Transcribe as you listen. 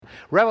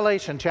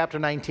Revelation chapter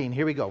 19,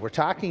 here we go. We're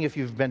talking, if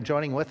you've been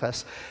joining with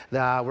us,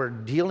 we're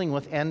dealing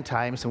with end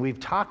times, and we've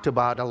talked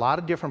about a lot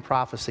of different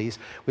prophecies.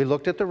 We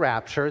looked at the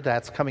rapture,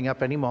 that's coming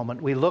up any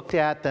moment. We looked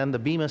at then the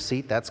Bema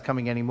seat, that's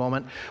coming any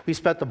moment. We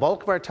spent the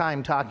bulk of our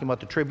time talking about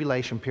the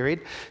tribulation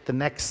period, the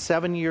next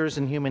 7 years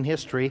in human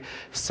history,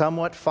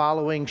 somewhat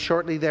following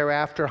shortly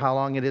thereafter. How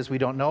long it is, we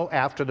don't know.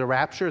 After the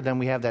rapture, then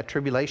we have that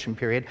tribulation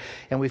period,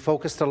 and we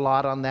focused a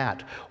lot on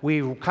that.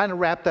 We kind of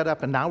wrapped that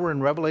up, and now we're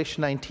in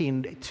Revelation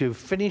 19 to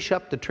finish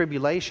up the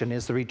tribulation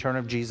is the return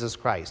of Jesus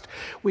Christ.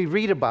 We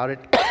read about it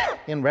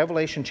in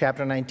Revelation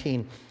chapter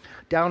 19,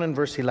 down in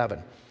verse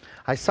 11.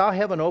 I saw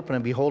heaven open,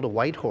 and behold, a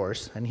white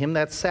horse, and him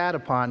that sat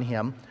upon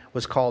him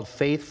was called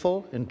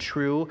Faithful and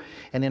True,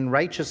 and in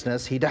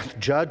righteousness he doth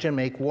judge and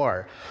make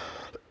war.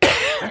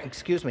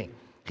 Excuse me.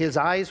 His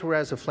eyes were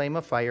as a flame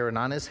of fire, and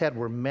on his head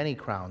were many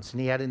crowns,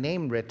 and he had a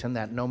name written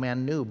that no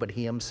man knew but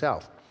he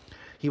himself.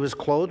 He was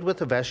clothed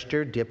with a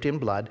vesture dipped in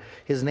blood.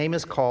 His name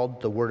is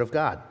called the Word of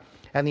God.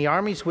 And the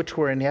armies which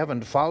were in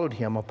heaven followed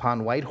him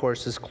upon white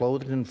horses,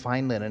 clothed in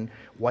fine linen,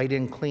 white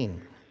and clean.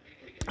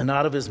 And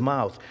out of his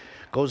mouth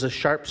goes a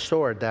sharp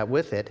sword, that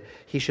with it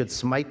he should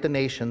smite the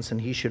nations, and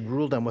he should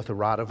rule them with a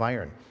rod of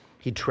iron.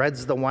 He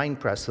treads the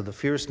winepress of the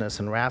fierceness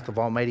and wrath of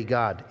Almighty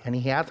God. And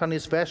he hath on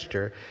his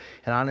vesture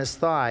and on his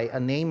thigh a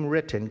name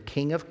written,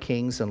 King of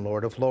Kings and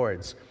Lord of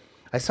Lords.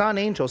 I saw an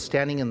angel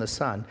standing in the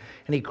sun,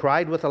 and he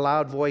cried with a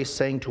loud voice,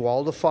 saying to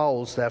all the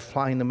fowls that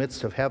fly in the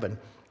midst of heaven,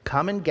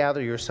 Come and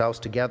gather yourselves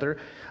together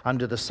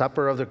unto the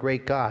supper of the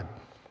great God,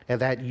 and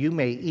that you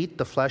may eat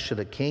the flesh of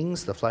the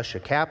kings, the flesh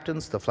of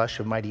captains, the flesh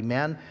of mighty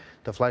men,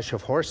 the flesh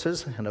of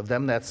horses, and of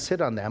them that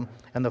sit on them,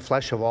 and the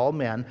flesh of all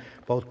men,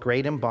 both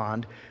great and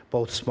bond,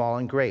 both small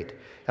and great.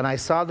 And I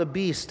saw the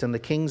beast and the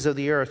kings of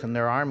the earth and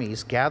their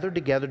armies gathered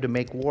together to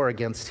make war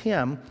against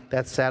him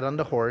that sat on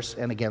the horse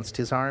and against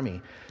his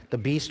army. The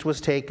beast was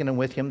taken, and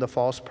with him the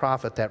false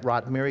prophet that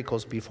wrought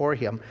miracles before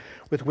him,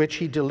 with which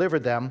he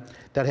delivered them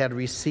that had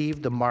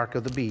received the mark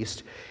of the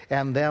beast,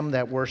 and them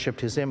that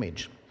worshipped his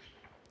image.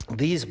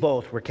 These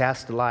both were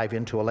cast alive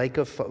into a lake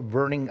of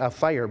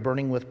fire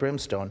burning with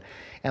brimstone,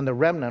 and the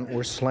remnant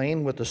were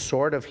slain with the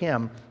sword of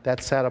him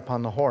that sat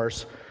upon the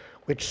horse,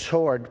 which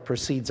sword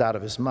proceeds out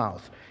of his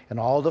mouth. And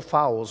all the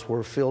fowls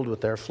were filled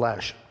with their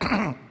flesh.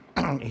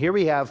 Here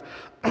we have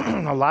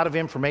a lot of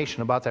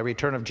information about the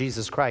return of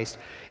Jesus Christ.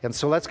 And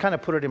so let's kind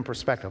of put it in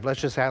perspective.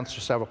 Let's just answer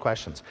several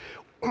questions.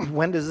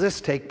 When does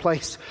this take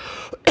place?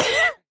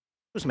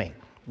 Excuse me.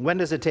 When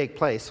does it take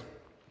place?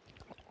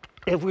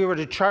 If we were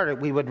to chart it,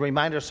 we would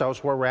remind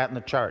ourselves where we're at in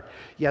the chart.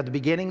 You have the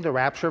beginning, the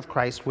rapture of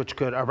Christ,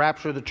 a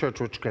rapture of the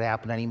church, which could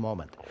happen any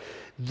moment.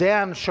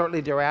 Then,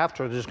 shortly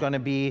thereafter, there's going to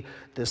be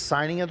the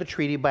signing of the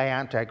treaty by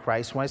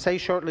Antichrist. When I say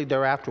shortly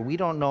thereafter, we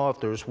don't know if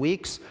there's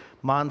weeks,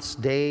 months,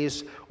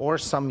 days, or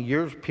some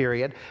years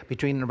period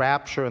between the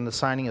rapture and the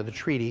signing of the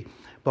treaty.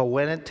 But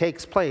when it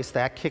takes place,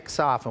 that kicks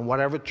off, and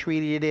whatever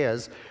treaty it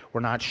is,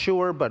 we're not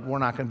sure, but we're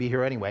not going to be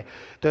here anyway.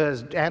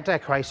 The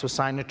Antichrist will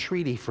sign a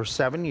treaty for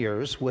 7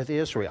 years with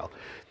Israel.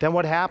 Then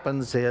what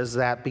happens is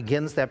that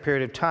begins that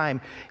period of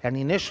time, and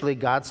initially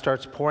God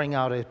starts pouring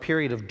out a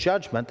period of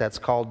judgment that's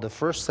called the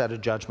first set of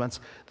judgments,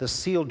 the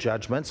seal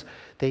judgments.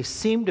 They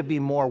seem to be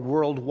more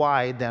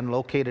worldwide than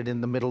located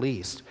in the Middle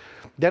East.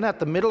 Then at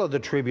the middle of the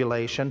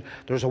tribulation,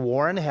 there's a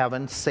war in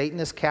heaven. Satan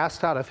is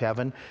cast out of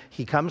heaven.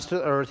 He comes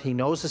to earth. He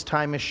knows his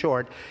time is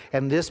short.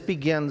 And this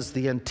begins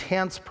the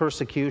intense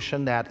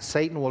persecution that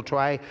Satan will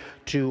try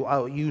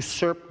to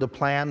usurp the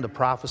plan, the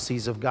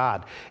prophecies of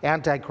God.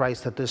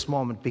 Antichrist at this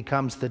moment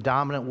becomes the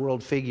dominant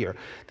world figure.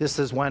 This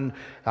is when,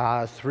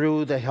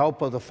 through the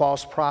help of the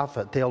false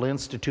prophet, they'll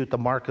institute the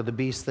mark of the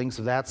beast, things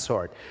of that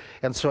sort.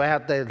 And so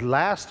at the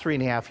last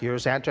 3.5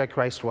 years,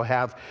 Antichrist will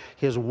have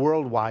his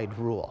worldwide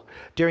rule.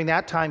 During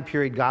that time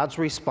period, God's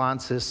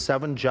response is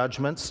 7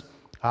 judgments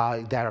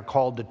that are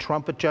called the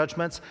trumpet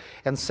judgments,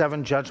 and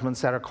 7 judgments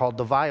that are called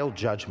the vial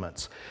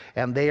judgments.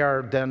 And they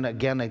are then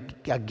again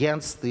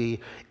against the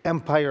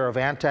empire of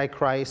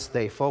Antichrist.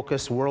 They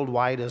focus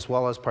worldwide as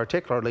well as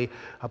particularly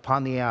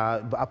upon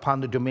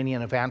the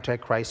dominion of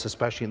Antichrist,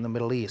 especially in the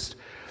Middle East.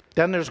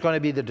 Then there's going to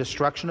be the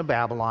destruction of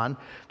Babylon.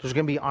 There's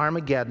going to be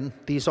Armageddon.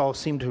 These all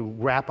seem to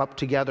wrap up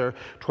together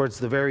towards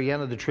the very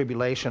end of the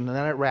tribulation. And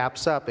then it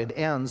wraps up, it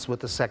ends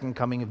with the second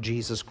coming of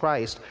Jesus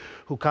Christ,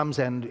 who comes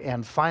and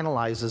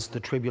finalizes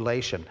the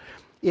tribulation.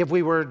 If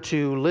we were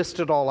to list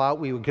it all out,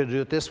 we could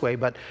do it this way.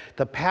 But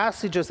the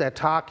passages that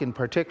talk in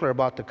particular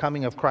about the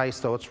coming of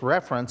Christ, though it's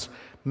referenced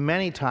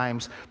many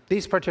times,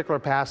 these particular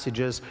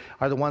passages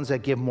are the ones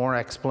that give more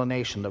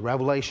explanation. The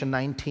Revelation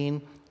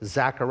 19,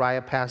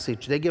 Zechariah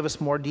passage, they give us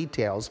more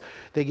details.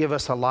 They give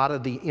us a lot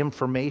of the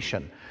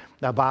information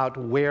about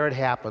where it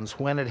happens,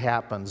 when it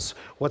happens,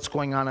 what's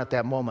going on at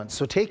that moment.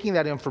 So taking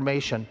that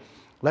information,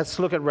 let's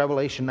look at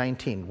Revelation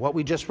 19, what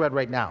we just read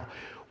right now.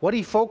 What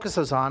he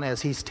focuses on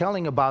as he's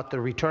telling about the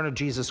return of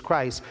Jesus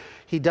Christ,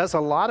 he does a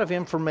lot of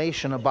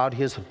information about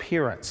his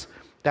appearance.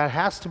 That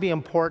has to be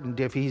important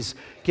if he's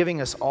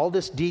giving us all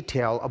this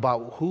detail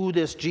about who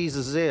this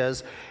Jesus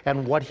is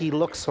and what he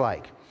looks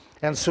like.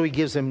 And so he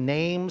gives him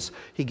names,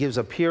 he gives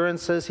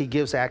appearances, he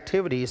gives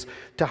activities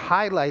to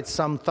highlight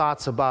some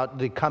thoughts about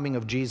the coming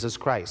of Jesus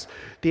Christ.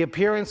 The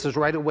appearance is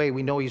right away,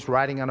 we know he's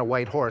riding on a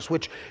white horse,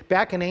 which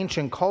back in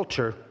ancient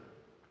culture,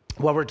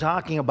 what we're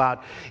talking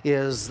about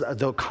is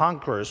the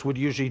conquerors would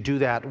usually do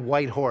that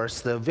white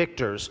horse, the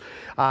victors.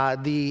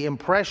 The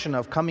impression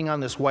of coming on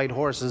this white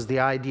horse is the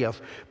idea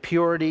of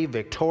purity,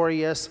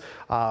 victorious,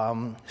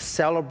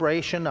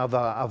 celebration of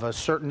a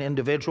certain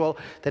individual,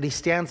 that he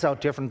stands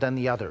out different than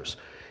the others.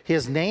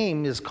 His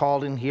name is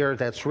called in here,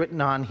 that's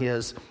written on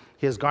his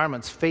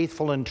garments,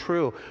 faithful and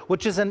true,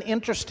 which is an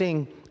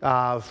interesting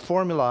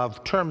formula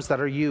of terms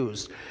that are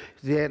used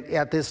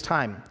at this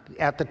time.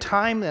 At the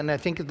time, and I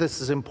think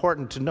this is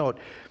important to note,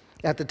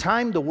 at the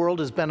time the world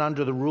has been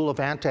under the rule of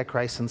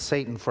Antichrist and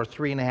Satan for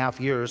 3.5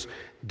 years,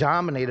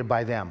 dominated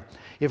by them.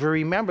 If you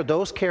remember,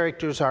 those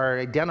characters are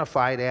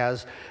identified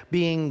as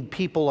being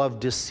people of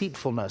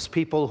deceitfulness,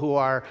 people who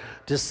are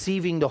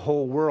deceiving the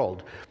whole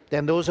world.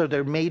 And those are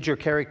their major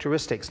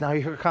characteristics. Now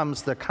here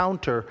comes the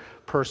counter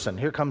person.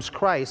 Here comes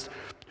Christ,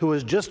 who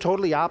is just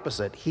totally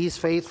opposite. He's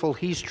faithful,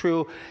 he's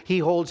true, he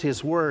holds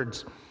his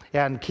words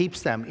and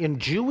keeps them. In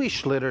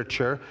Jewish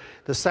literature,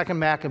 the Second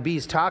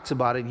Maccabees talks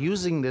about it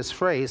using this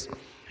phrase.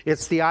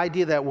 It's the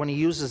idea that when he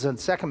uses in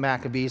Second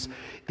Maccabees,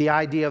 the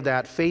idea of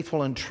that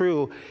faithful and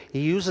true,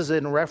 he uses it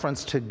in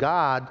reference to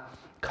God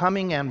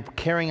coming and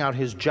carrying out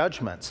his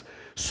judgments.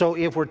 So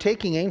if we're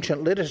taking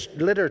ancient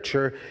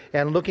literature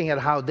and looking at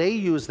how they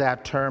use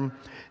that term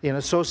in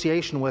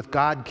association with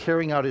God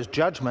carrying out his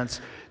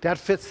judgments, that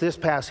fits this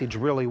passage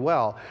really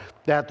well.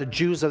 That the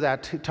Jews of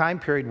that time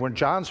period when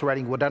John's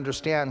writing would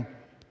understand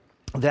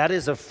that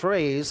is a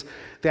phrase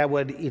that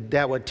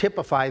would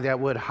typify, that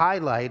would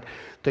highlight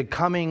the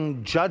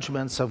coming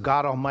judgments of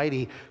God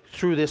Almighty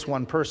through this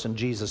one person,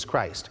 Jesus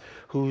Christ,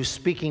 who's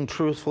speaking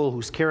truthful,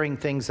 who's carrying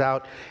things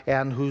out,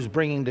 and who's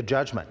bringing the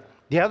judgment.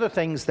 The other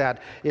things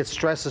that it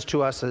stresses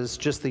to us is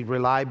just the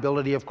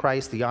reliability of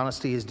Christ, the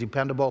honesty is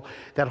dependable,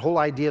 that whole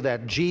idea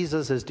that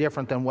Jesus is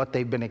different than what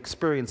they've been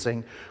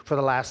experiencing for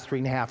the last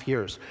 3.5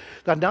 years.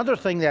 Another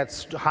thing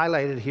that's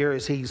highlighted here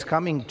is he's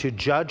coming to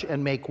judge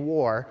and make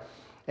war.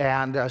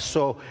 And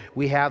so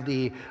we have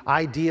the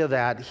idea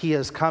that he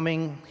is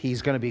coming,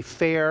 he's going to be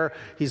fair,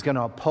 he's going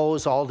to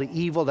oppose all the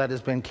evil that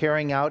has been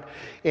carrying out.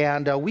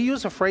 And we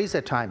use a phrase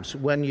at times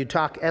when you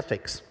talk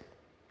ethics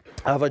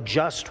of a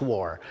just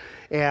war.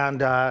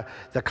 And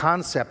the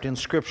concept in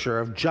Scripture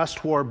of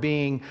just war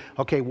being,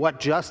 okay, what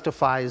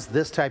justifies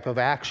this type of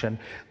action?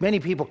 Many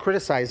people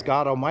criticize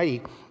God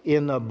Almighty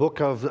in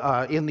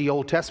the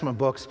Old Testament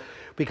books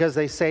because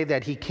they say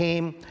that he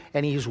came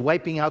and he's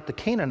wiping out the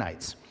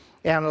Canaanites.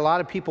 And a lot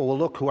of people will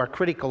look who are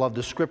critical of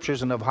the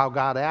Scriptures and of how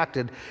God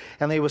acted,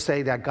 and they will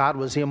say that God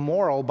was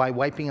immoral by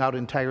wiping out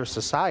entire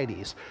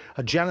societies,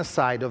 a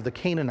genocide of the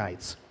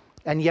Canaanites.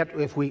 And yet,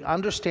 if we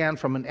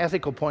understand from an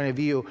ethical point of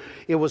view,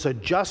 it was a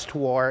just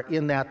war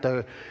in that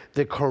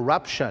the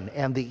corruption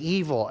and the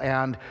evil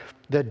and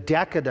the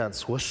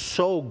decadence was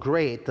so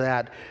great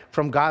that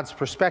from God's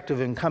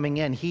perspective in coming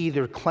in, he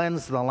either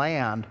cleansed the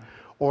land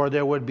or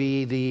there would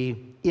be the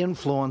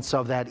influence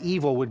of that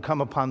evil would come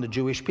upon the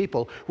Jewish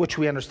people, which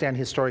we understand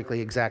historically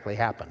exactly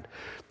happened.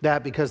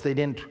 That because they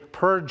didn't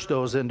purge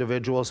those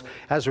individuals,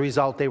 as a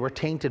result, they were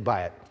tainted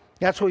by it.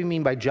 That's what we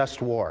mean by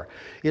just war.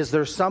 Is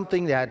there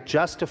something that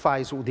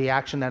justifies the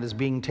action that is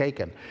being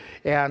taken?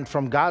 And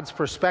from God's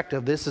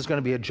perspective, this is going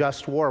to be a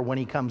just war when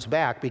he comes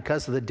back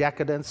because of the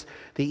decadence,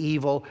 the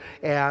evil,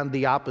 and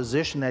the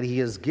opposition that he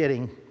is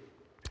getting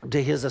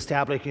to his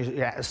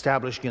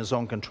establishing his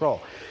own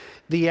control.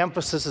 The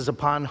emphasis is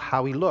upon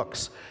how he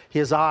looks.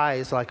 His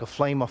eyes like a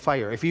flame of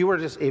fire. If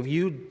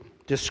you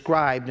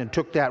described and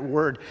took that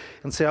word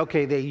and say,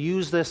 okay, they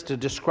use this to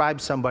describe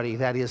somebody,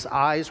 that his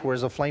eyes were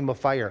as a flame of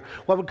fire,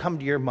 what would come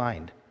to your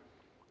mind?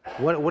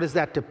 What is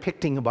that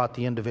depicting about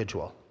the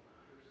individual?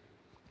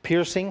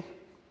 Piercing?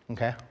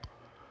 Okay.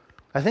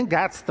 I think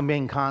that's the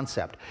main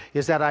concept,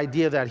 is that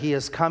idea that he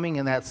is coming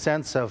in that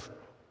sense of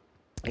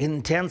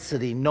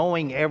intensity,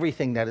 knowing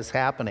everything that is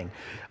happening,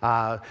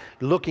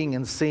 looking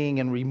and seeing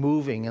and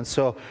removing. And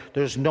so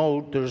there's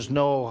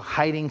no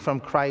hiding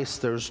from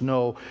Christ. There's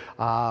no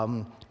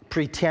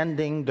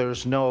pretending.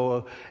 There's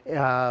no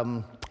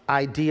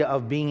idea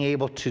of being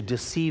able to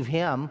deceive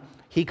him.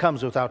 He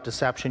comes without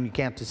deception. You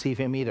can't deceive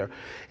him either.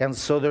 And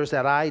so there's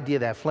that idea,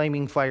 that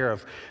flaming fire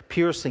of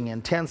piercing,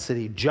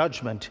 intensity,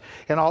 judgment.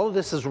 And all of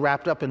this is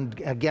wrapped up in,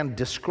 again,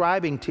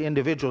 describing to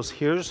individuals,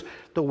 here's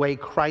the way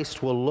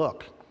Christ will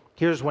look.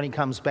 Here's when he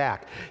comes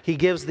back. He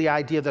gives the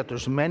idea that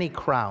there's many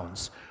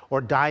crowns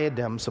or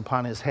diadems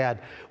upon his head.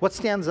 What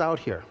stands out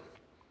here?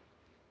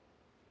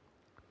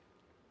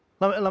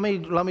 Let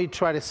me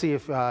try to see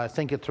if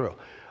think it through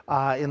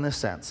in this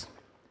sense.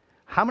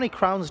 How many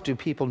crowns do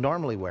people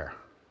normally wear?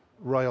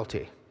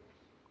 Royalty.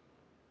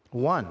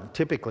 One,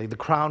 typically, the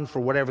crown for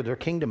whatever their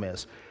kingdom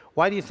is.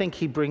 Why do you think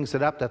he brings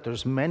it up that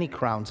there's many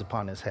crowns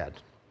upon his head?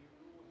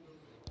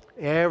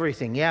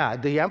 Everything, yeah.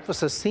 The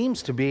emphasis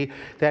seems to be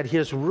that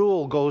his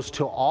rule goes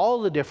to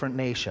all the different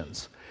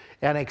nations.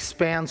 and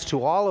expands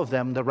to all of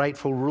them the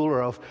rightful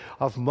ruler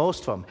of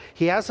most of them.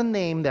 He has a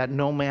name that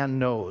no man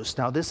knows.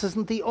 Now, this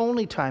isn't the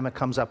only time it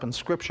comes up in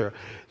Scripture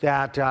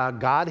that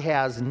God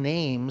has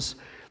names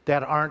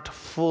that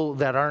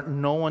aren't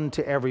known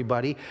to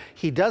everybody.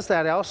 He does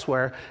that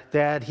elsewhere,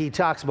 that he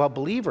talks about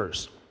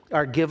believers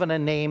are given a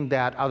name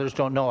that others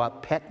don't know, a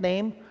pet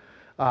name,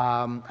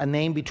 a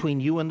name between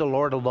you and the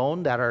Lord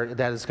alone that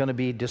is going to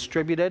be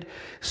distributed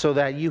so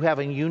that you have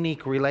a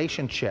unique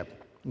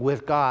relationship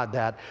with God,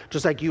 that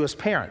just like you as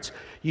parents,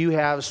 you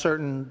have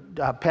certain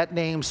pet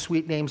names,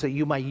 sweet names that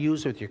you might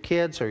use with your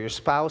kids or your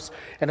spouse,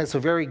 and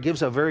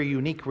gives a very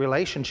unique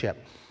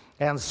relationship.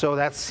 And so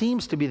that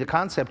seems to be the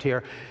concept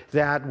here,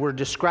 that we're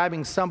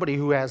describing somebody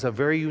who has a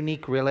very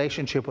unique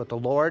relationship with the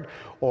Lord,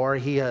 or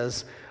he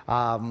is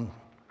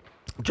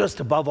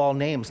just above all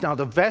names. Now,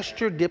 the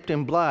vesture dipped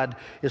in blood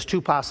is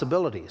two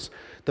possibilities.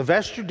 The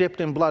vesture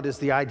dipped in blood is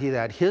the idea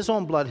that his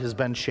own blood has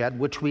been shed,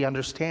 which we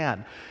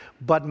understand.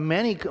 But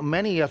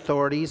many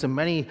authorities and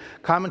many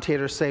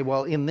commentators say,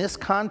 well, in this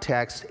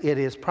context, it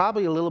is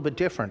probably a little bit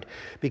different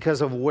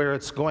because of where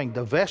it's going.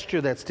 The vesture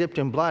that's dipped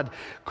in blood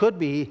could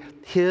be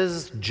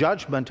his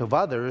judgment of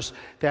others,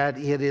 that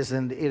it is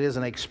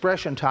an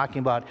expression talking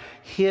about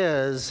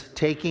his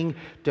taking,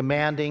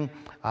 demanding,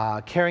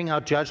 carrying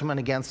out judgment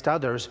against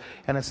others,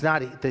 and it's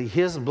not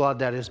his blood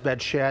that has been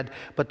shed,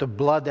 but the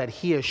blood that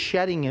he is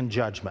shedding in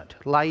judgment,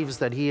 lives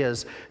that he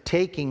is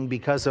taking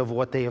because of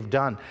what they have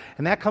done.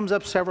 And that comes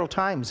up several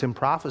times in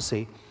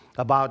prophecy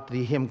about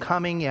him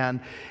coming and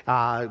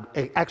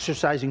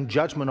exercising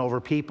judgment over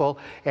people,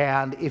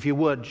 and if you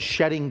would,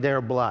 shedding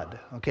their blood,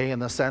 okay, in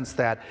the sense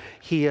that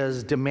he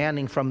is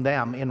demanding from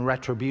them in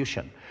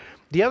retribution.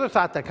 The other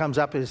thought that comes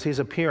up is his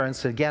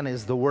appearance, again,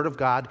 is the Word of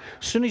God.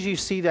 As soon as you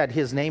see that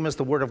his name is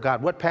the Word of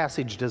God, what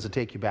passage does it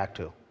take you back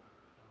to?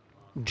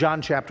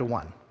 John chapter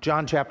 1.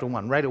 John chapter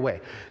 1, right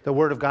away. The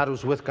Word of God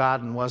was with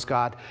God and was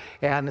God.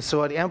 And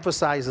so it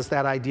emphasizes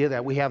that idea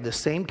that we have the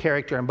same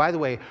character. And by the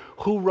way,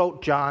 who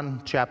wrote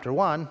John chapter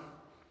 1?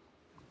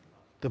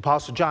 The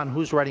Apostle John.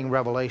 Who's writing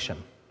Revelation?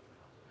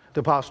 The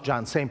Apostle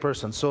John, same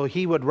person. So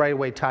he would right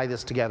away tie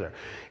this together.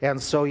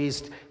 And so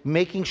he's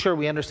making sure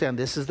we understand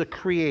this is the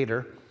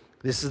Creator.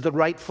 This is the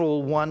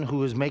rightful one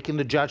who is making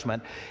the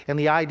judgment. And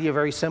the idea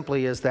very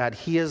simply is that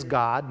he is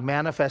God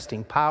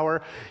manifesting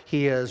power.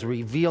 He is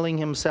revealing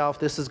himself.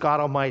 This is God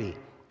Almighty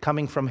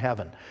coming from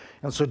heaven.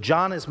 And so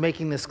John is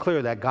making this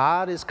clear that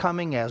God is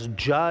coming as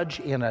judge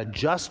in a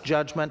just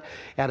judgment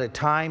at a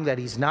time that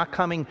he's not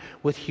coming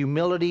with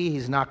humility.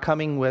 He's not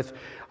coming with,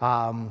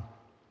 as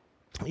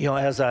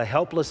a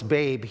helpless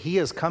babe. He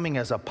is coming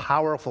as a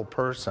powerful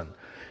person.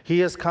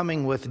 He is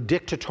coming with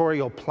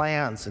dictatorial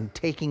plans and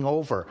taking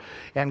over,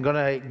 and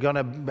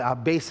gonna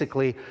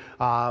basically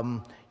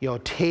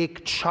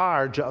take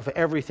charge of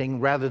everything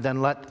rather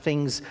than let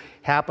things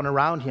happen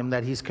around him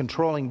that he's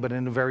controlling, but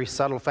in a very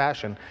subtle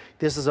fashion.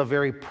 This is a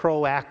very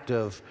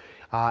proactive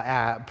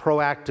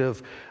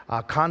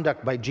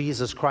conduct by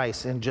Jesus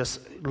Christ, and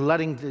just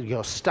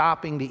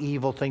stopping the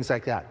evil, things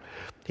like that.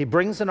 He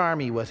brings an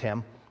army with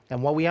him.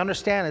 And what we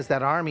understand is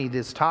that army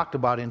that's talked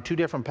about in two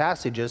different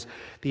passages,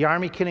 the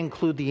army can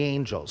include the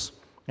angels.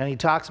 And he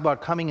talks about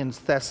coming in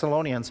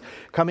Thessalonians,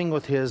 coming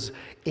with his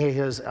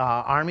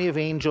army of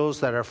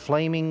angels that are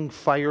flaming,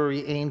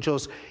 fiery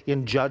angels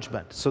in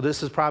judgment. So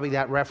this is probably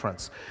that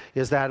reference,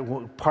 is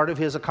that part of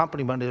his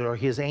accompaniment are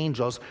his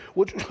angels,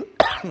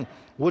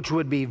 which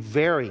would be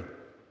very,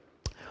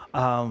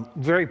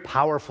 very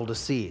powerful to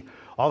see.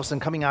 All of a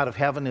sudden coming out of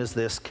heaven is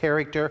this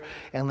character,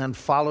 and then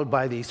followed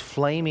by these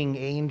flaming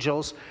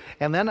angels.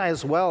 And then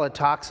as well it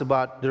talks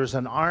about there's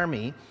an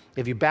army.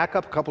 If you back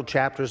up a couple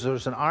chapters,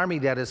 there's an army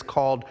that is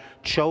called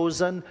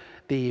chosen,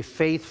 the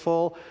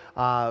faithful,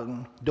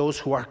 those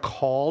who are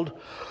called.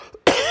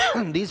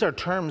 These are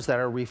terms that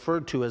are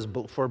referred to as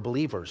for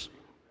believers.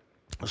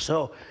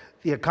 So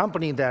the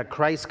company that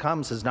Christ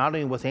comes is not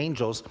only with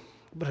angels,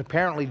 but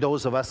apparently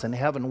those of us in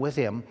heaven with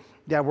him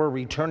that we're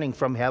returning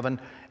from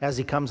heaven as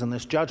he comes in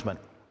this judgment.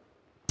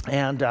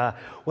 And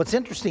what's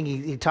interesting,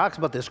 he talks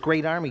about this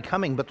great army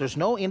coming, but there's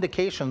no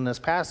indication in this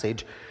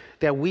passage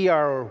that we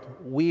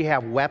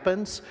have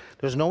weapons.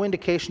 There's no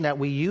indication that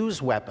we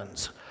use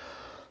weapons.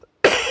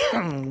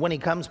 When he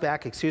comes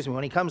back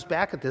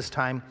at this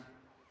time,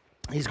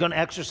 he's going to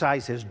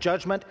exercise his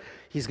judgment.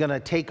 He's going to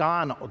take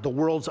on the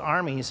world's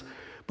armies,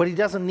 but he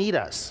doesn't need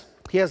us.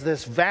 He has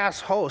this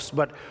vast host,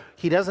 but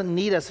he doesn't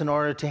need us in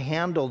order to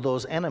handle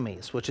those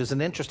enemies, which is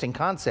an interesting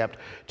concept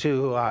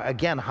to,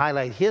 again,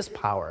 highlight his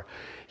power.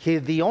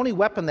 The only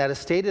weapon that is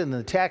stated in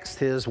the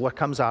text is what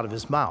comes out of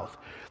his mouth,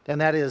 and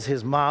that is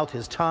his mouth,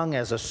 his tongue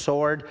as a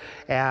sword.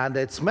 And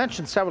it's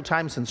mentioned several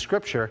times in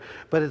Scripture,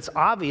 but it's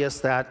obvious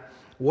that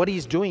what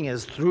he's doing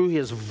is through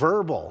his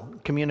verbal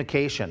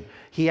communication,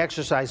 he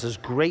exercises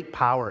great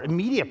power,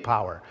 immediate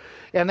power.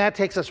 And that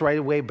takes us right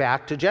away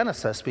back to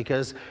Genesis,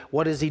 because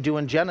what does he do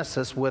in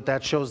Genesis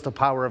that shows the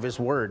power of his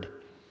word?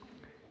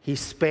 He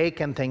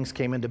spake and things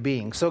came into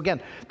being. So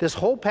again, this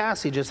whole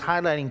passage is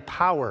highlighting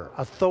power,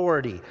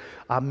 authority,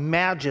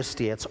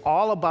 majesty. It's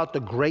all about the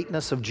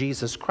greatness of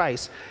Jesus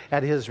Christ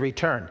at his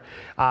return.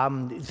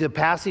 The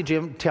passage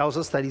tells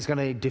us that he's going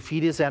to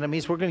defeat his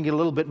enemies. We're going to get a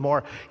little bit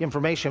more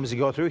information as we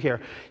go through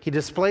here. He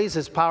displays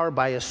his power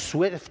by a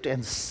swift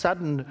and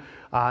sudden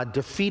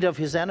defeat of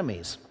his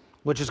enemies,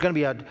 which is going to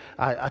be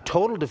a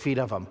total defeat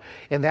of them.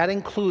 And that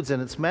includes,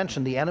 and it's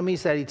mentioned, the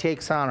enemies that he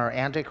takes on are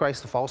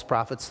Antichrist, the false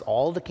prophets,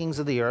 all the kings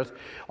of the earth,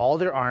 all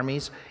their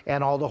armies,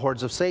 and all the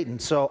hordes of Satan.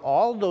 So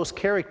all those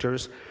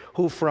characters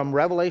who from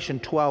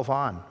Revelation 12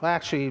 on,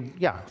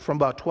 from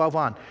about 12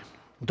 on,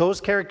 those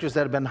characters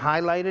that have been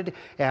highlighted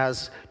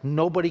as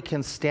nobody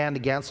can stand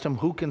against him,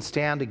 who can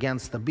stand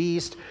against the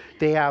beast?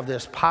 They have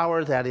this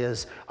power that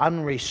is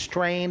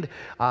unrestrained.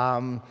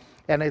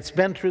 And it's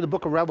been through the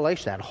book of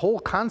Revelation, that whole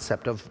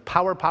concept of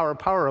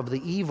power of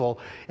the evil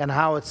and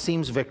how it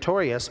seems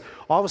victorious.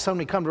 All of a sudden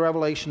we come to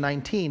Revelation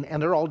 19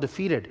 and they're all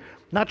defeated.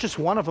 Not just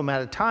one of them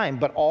at a time,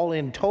 but all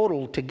in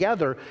total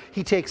together.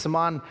 He takes them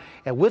on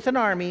with an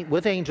army,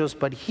 with angels,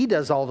 but he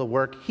does all the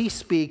work. He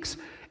speaks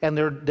and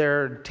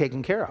they're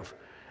taken care of.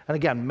 And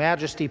again,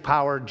 majesty,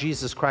 power,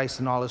 Jesus Christ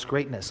and all his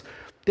greatness.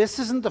 This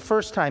isn't the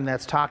first time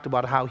that's talked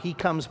about how he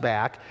comes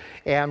back,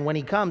 and when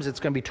he comes, it's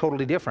going to be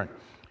totally different.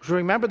 So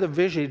remember the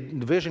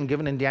vision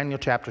given in Daniel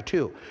chapter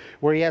 2,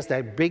 where he has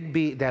that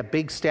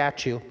big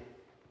statue,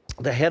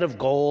 the head of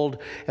gold,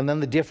 and then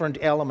the different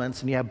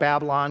elements, and you have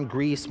Babylon,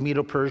 Greece,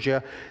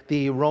 Medo-Persia,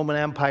 the Roman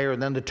Empire,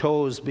 and then the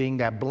toes being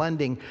that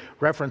blending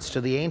reference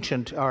to the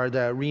ancient or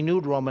the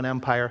renewed Roman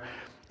Empire.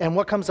 And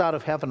what comes out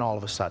of heaven all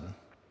of a sudden?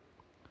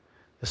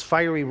 This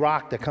fiery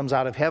rock that comes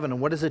out of heaven, and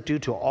what does it do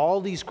to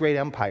all these great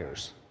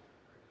empires?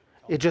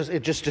 It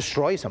just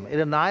destroys them. It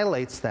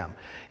annihilates them.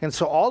 And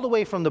so all the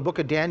way from the book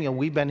of Daniel,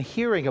 we've been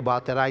hearing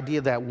about that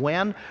idea that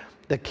when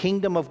the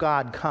kingdom of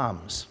God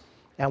comes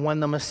and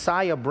when the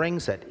Messiah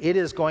brings it, it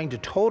is going to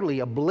totally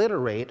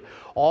obliterate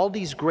all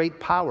these great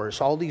powers,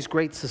 all these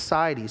great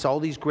societies, all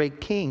these great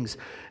kings.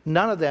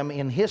 None of them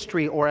in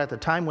history or at the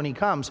time when he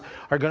comes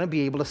are going to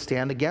be able to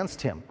stand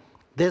against him.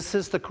 This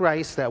is the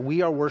Christ that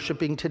we are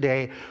worshiping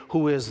today,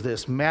 who is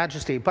this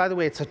majesty. By the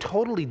way, it's a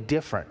totally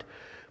different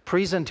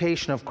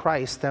presentation of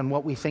Christ than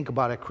what we think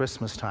about at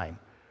Christmas time.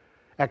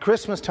 At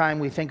Christmas time,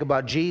 we think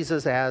about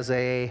Jesus as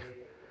a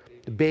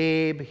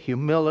babe,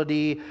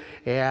 humility,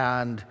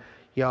 and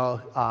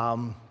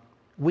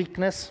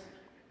weakness.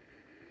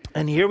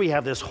 And here we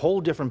have this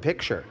whole different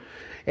picture.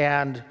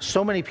 And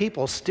so many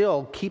people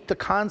still keep the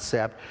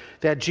concept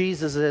that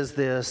Jesus is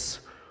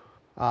this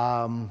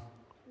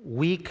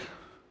weak,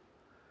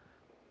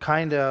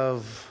 kind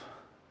of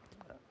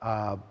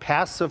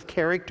passive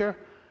character.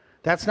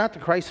 That's not the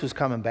Christ who's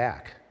coming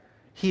back.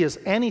 He is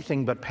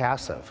anything but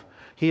passive.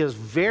 He is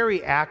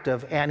very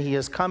active, and he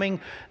is coming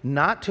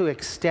not to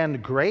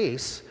extend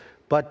grace,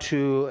 but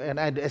to, and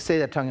I say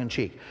that tongue in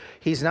cheek,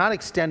 he's not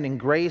extending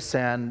grace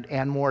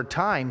and more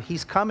time.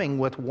 He's coming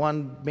with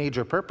one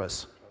major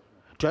purpose: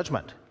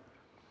 judgment.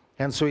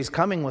 And so he's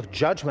coming with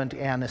judgment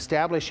and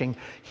establishing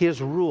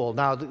his rule.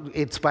 Now,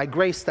 it's by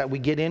grace that we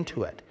get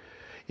into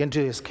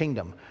his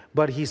kingdom.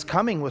 But he's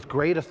coming with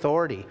great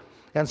authority.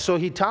 And so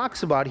he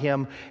talks about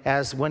him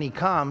as when he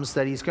comes,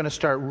 that he's going to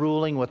start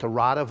ruling with a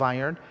rod of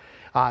iron.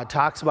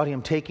 Talks about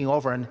him taking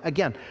over. And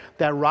again,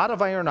 that rod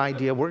of iron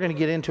idea, we're going to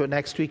get into it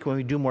next week when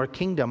we do more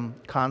kingdom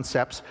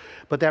concepts.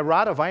 But that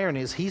rod of iron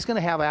is he's going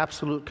to have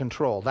absolute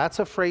control. That's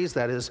a phrase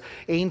that is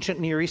ancient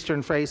Near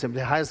Eastern phrase. It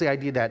has the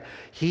idea that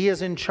he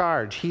is in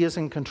charge. He is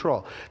in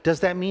control. Does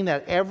that mean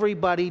that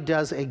everybody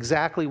does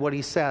exactly what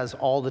he says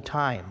all the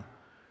time?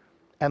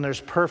 And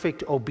there's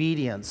perfect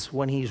obedience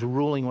when he's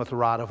ruling with a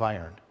rod of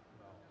iron?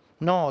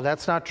 No,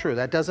 that's not true.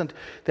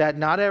 That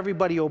not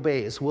everybody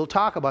obeys. We'll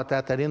talk about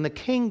that in the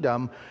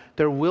kingdom,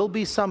 there will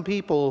be some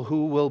people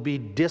who will be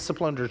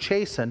disciplined or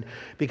chastened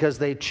because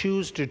they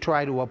choose to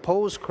try to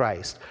oppose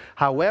Christ.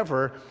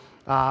 However,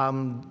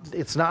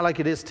 it's not like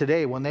it is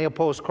today. When they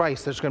oppose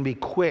Christ, there's going to be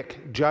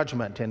quick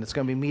judgment, and it's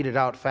going to be meted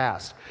out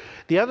fast.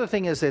 The other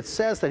thing is, it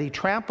says that he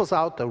tramples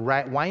out the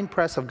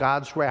winepress of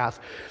God's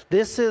wrath.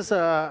 This is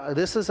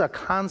a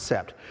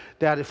concept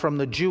that from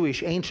the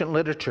Jewish ancient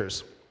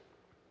literatures.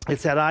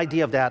 It's that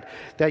idea of that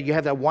you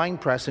have that wine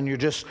press and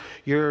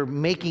you're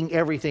making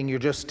everything. You're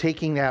just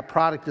taking that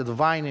product of the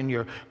vine and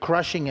you're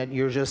crushing it.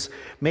 You're just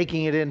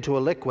making it into a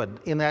liquid.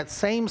 In that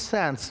same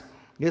sense,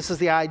 this is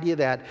the idea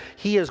that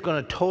he is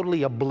going to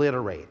totally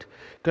obliterate,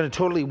 going to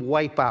totally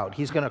wipe out.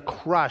 He's going to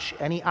crush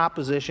any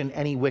opposition,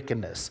 any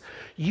wickedness.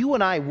 You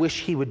and I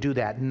wish he would do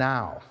that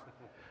now.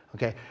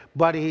 Okay,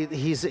 but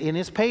he's in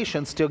his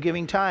patience, still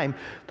giving time.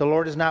 The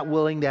Lord is not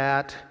willing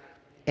that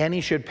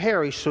any should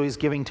perish, so he's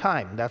giving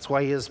time. That's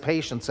why he has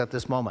patience at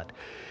this moment.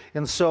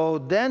 And so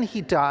then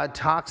he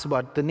talks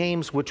about the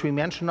names which we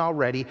mentioned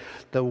already,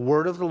 the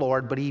word of the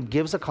Lord, but he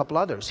gives a couple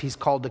others. He's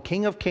called the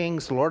King of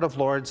Kings, Lord of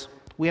Lords,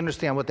 we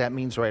understand what that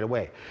means right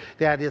away.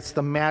 That it's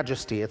the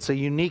majesty. It's a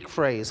unique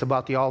phrase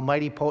about the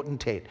almighty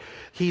potentate.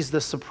 He's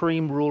the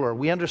supreme ruler.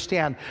 We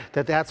understand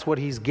that that's what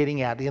he's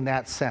getting at in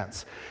that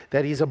sense.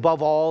 That he's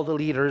above all the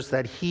leaders,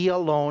 that he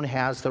alone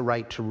has the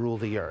right to rule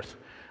the earth.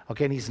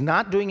 Okay, and he's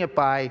not doing it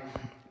by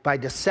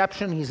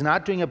deception. He's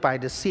not doing it by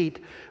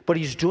deceit, but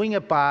he's doing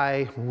it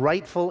by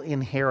rightful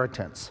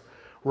inheritance,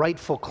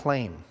 rightful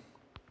claim.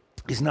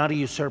 He's not a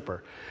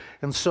usurper.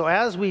 And so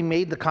as we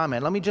made the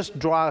comment, let me just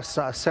draw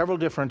several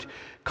different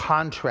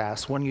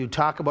contrasts when you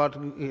talk about,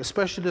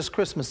 especially this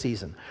Christmas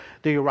season,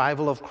 the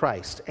arrival of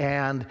Christ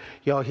and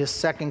his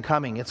second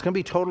coming. It's going to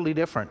be totally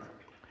different.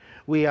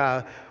 We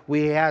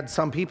had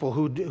some people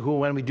who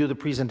when we do the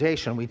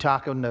presentation, we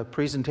talk in the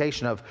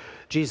presentation of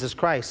Jesus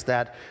Christ,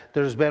 that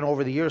there's been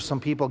over the years some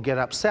people get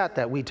upset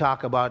that we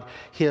talk about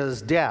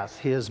his death,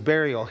 his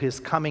burial, his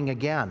coming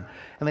again.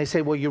 And they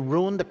say, well, you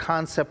ruined the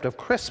concept of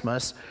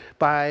Christmas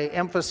by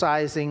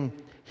emphasizing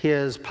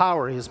his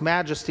power, his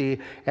majesty,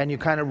 and you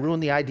kind of ruin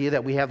the idea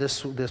that we have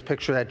this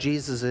picture that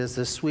Jesus is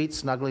this sweet,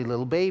 snuggly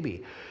little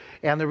baby.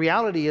 And the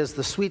reality is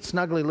the sweet,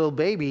 snuggly little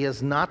baby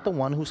is not the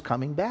one who's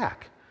coming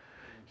back.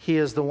 He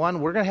is the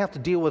one, we're going to have to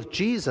deal with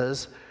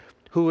Jesus,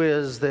 who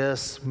is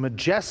this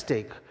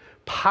majestic,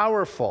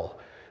 powerful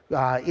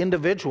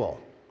individual,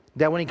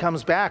 that when he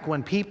comes back,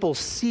 when people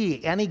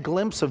see any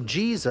glimpse of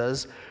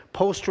Jesus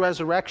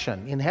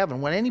post-resurrection in heaven,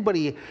 when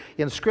anybody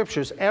in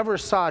scriptures ever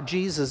saw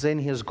Jesus in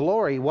his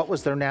glory, what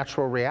was their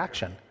natural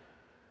reaction?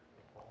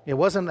 It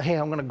wasn't, hey,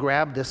 I'm going to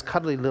grab this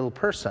cuddly little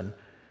person.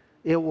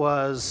 It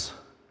was,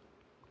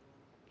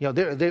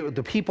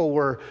 the people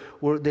were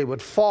they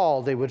would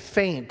fall, they would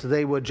faint,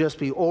 they would just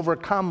be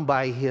overcome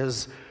by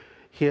his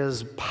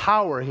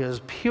power,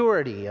 his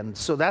purity. And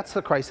so that's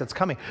the Christ that's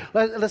coming.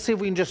 Let's see if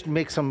we can just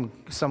make some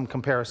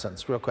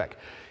comparisons real quick.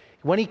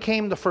 When he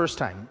came the first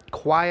time,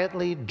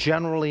 quietly,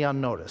 generally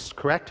unnoticed,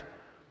 correct?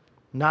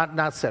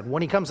 Not said.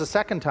 When he comes the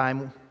second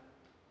time,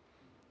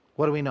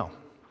 what do we know?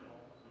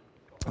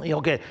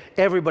 Okay,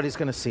 everybody's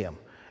going to see him.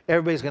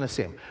 Everybody's going to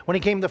see him. When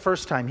he came the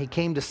first time, he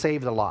came to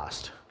save the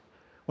lost.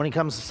 When he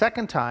comes the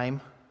second time,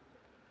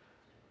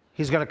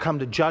 he's going to come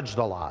to judge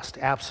the lost.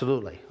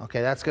 Absolutely.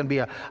 Okay, that's going to be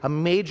a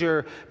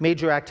major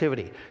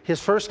activity.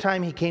 His first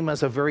time, he came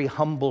as a very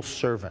humble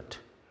servant.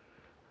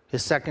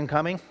 His second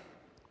coming,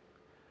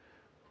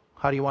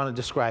 how do you want to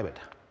describe it?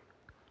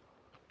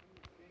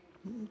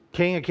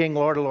 King of kings,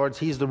 Lord of lords,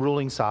 he's the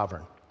ruling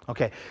sovereign.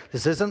 Okay,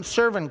 this isn't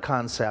servant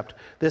concept.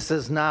 This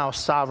is now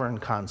sovereign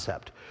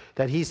concept,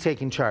 that he's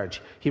taking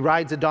charge. He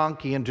rides a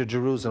donkey into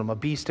Jerusalem, a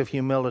beast of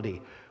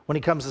humility. When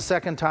he comes the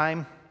second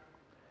time,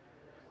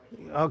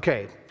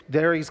 okay,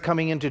 there he's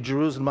coming into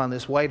Jerusalem on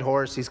this white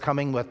horse. He's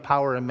coming with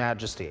power and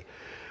majesty.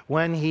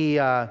 When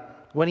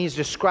he's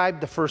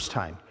described the first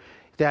time,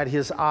 that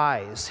his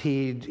eyes,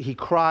 he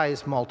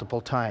cries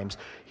multiple times.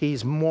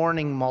 He's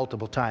mourning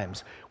multiple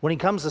times. When he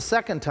comes the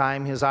second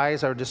time, his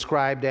eyes are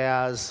described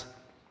as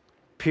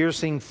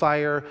piercing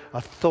fire,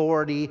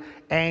 authority,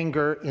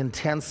 anger,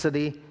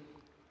 intensity.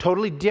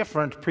 Totally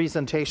different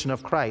presentation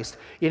of Christ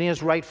in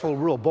his rightful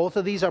rule. Both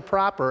of these are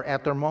proper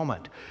at their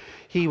moment.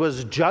 He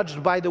was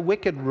judged by the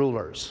wicked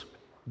rulers.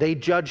 They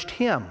judged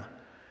him.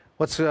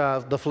 What's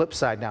the flip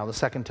side now, the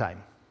second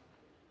time?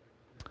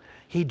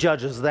 He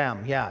judges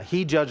them. Yeah,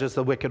 he judges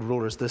the wicked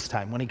rulers this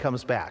time when he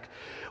comes back.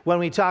 When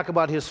we talk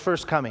about his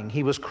first coming,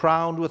 he was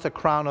crowned with a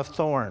crown of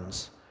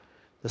thorns.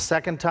 The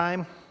second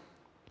time,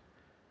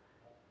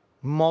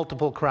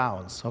 multiple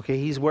crowns. Okay,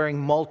 he's wearing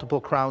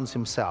multiple crowns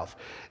himself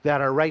that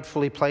are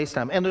rightfully placed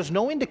on him. And there's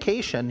no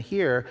indication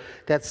here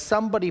that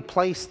somebody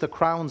placed the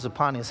crowns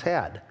upon his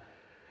head.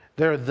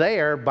 They're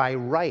there by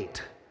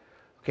right.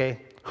 Okay,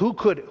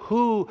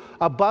 who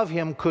above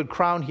him could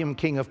crown him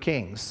King of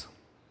Kings?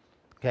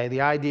 Okay,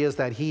 the idea is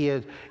that he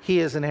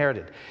is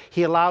inherited.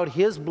 He allowed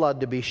his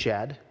blood to be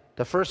shed,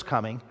 the first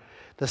coming.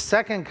 The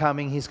second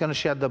coming, he's going to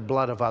shed the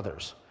blood of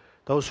others,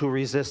 those who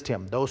resist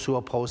him, those who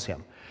oppose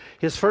him.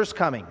 His first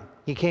coming,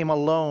 he came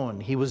alone.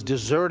 He was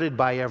deserted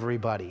by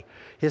everybody.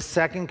 His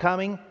second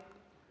coming,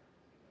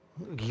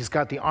 he's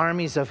got the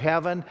armies of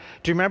heaven.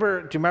 Do you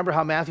remember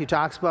how Matthew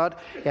talks about,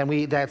 and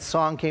that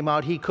song came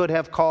out, he could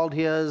have called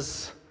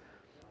his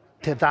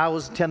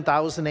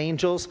 10,000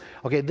 angels.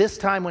 Okay, this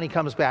time when he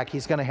comes back,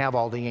 he's going to have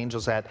all the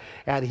angels at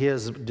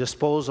his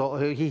disposal.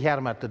 He had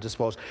them at the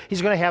disposal.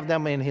 He's going to have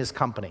them in his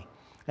company,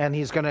 and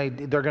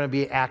they're going to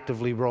be in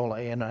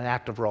an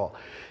active role.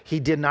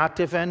 He did not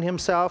defend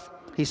himself.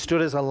 He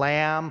stood as a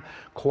lamb,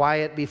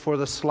 quiet before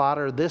the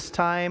slaughter. This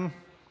time,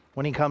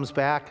 when he comes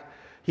back,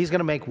 he's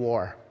going to make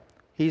war.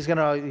 He's going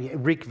to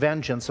wreak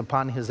vengeance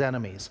upon his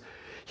enemies.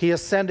 He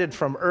ascended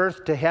from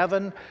earth to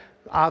heaven.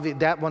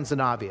 That one's an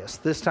obvious.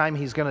 This time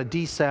he's going to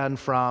descend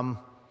from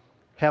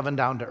heaven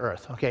down to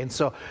earth. Okay, and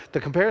so the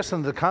comparison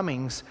of the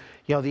comings,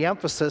 the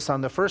emphasis on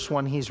the first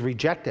one, he's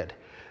rejected.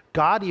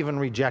 God even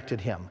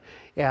rejected him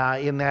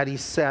in that he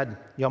said,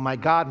 my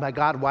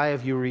God, why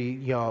have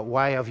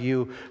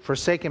you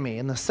forsaken me?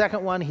 In the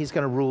second one, he's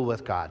going to rule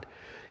with God.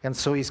 And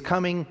so he's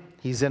coming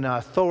He's in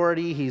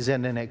authority. He's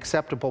in an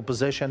acceptable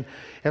position.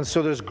 And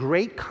so there's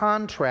great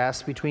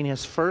contrast between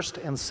his first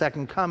and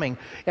second coming,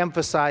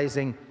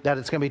 emphasizing that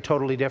it's going to be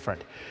totally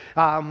different.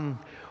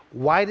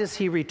 Why does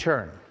he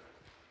return?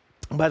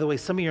 By the way,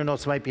 some of your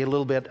notes might be a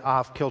little bit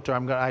off kilter.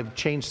 I've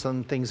changed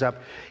some things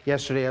up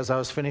yesterday as I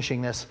was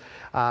finishing this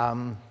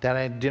that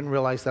I didn't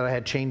realize that I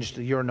had changed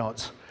your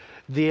notes.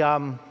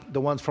 The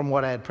ones from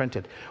what I had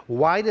printed.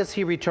 Why does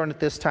he return at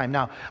this time?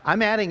 Now,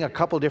 I'm adding a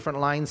couple different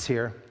lines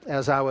here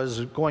as I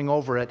was going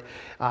over it.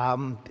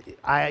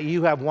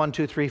 You have 1,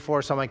 2, 3,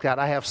 4, something like that.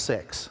 I have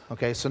 6.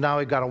 Okay, so now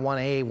we've got a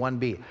 1A,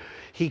 1B.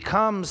 He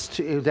comes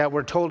to, that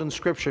we're told in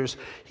scriptures,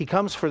 he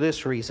comes for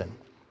this reason.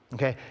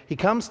 Okay, he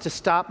comes to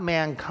stop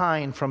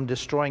mankind from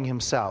destroying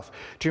himself.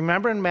 Do you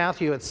remember in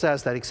Matthew it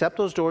says that except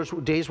those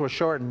days were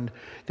shortened,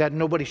 that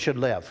nobody should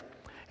live?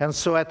 And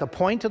so at the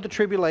point of the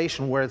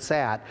tribulation where it's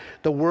at,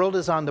 the world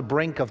is on the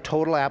brink of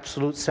total,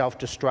 absolute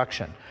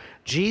self-destruction.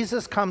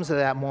 Jesus comes at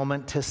that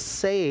moment to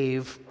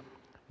save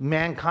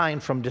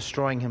mankind from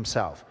destroying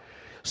himself.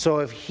 So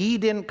if he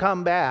didn't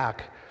come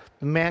back,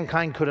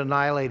 mankind could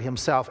annihilate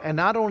himself. And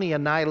not only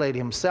annihilate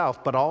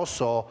himself, but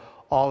also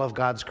all of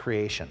God's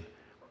creation.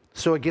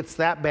 So it gets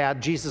that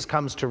bad. Jesus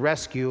comes to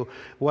rescue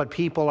what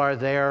people are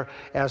there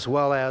as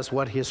well as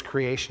what his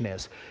creation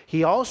is.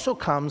 He also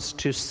comes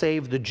to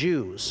save the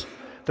Jews,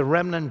 the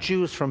remnant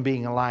Jews, from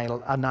being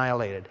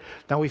annihilated.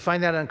 Now we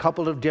find that in a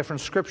couple of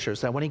different scriptures,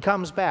 that when he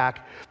comes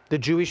back, the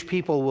Jewish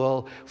people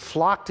will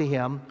flock to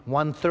him,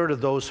 1/3 of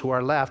those who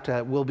are left.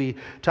 We'll be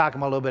talking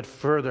about a little bit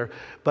further,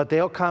 but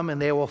they'll come and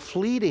they will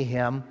flee to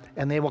him,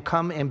 and they will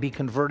come and be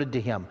converted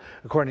to him,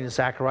 according to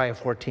Zechariah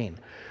 14.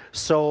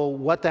 So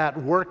what that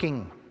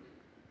working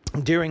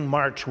during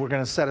March, we're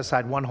going to set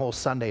aside one whole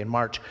Sunday in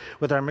March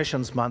with our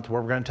missions month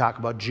where we're going to talk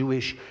about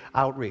Jewish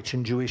outreach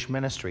and Jewish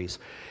ministries.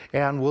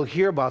 And we'll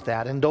hear about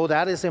that. And though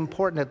that is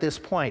important at this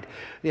point,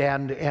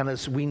 and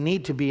as we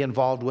need to be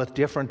involved with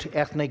different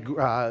ethnic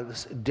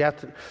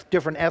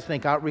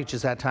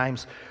outreaches at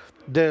times,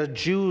 the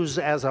Jews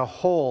as a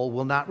whole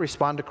will not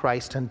respond to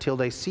Christ until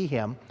they see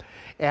him.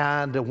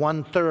 And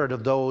 1/3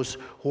 of those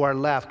who are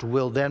left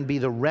will then be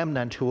the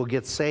remnant who will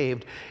get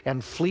saved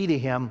and flee to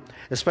him,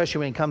 especially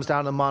when he comes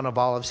down the Mount of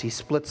Olives. He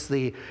splits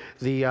the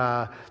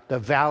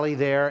valley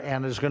there,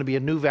 and there's going to be a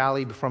new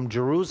valley from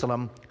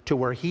Jerusalem to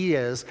where he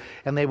is,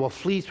 and they will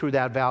flee through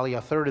that valley,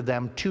 1/3 of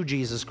them, to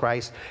Jesus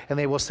Christ, and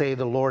they will say,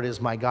 "The Lord is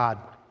my God."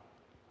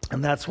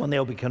 And that's when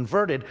they'll be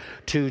converted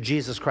to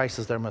Jesus Christ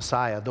as their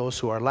Messiah, those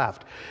who are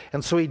left.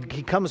 And so he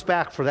comes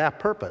back for that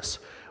purpose.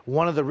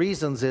 One of the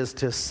reasons is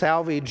to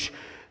stop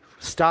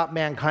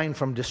mankind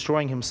from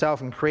destroying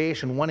himself in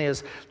creation. One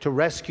is to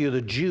rescue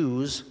the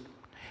Jews.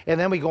 And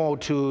then we go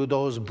to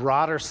those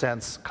broader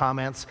sense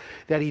comments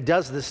that he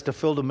does this to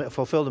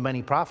fulfill the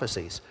many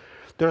prophecies.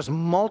 There's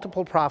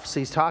multiple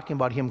prophecies talking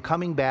about him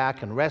coming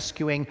back and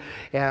rescuing.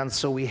 And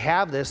so we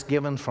have this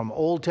given from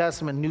Old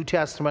Testament, New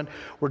Testament,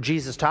 where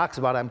Jesus talks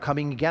about, I'm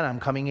coming again, I'm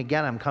coming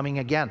again, I'm coming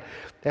again.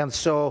 And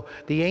so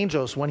the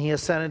angels, when he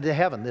ascended to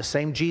heaven, the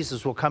same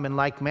Jesus will come in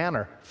like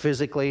manner.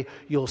 Physically,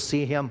 you'll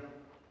see him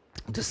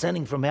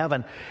descending from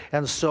heaven.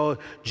 And so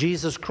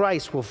Jesus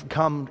Christ will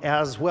come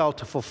as well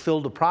to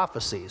fulfill the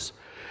prophecies.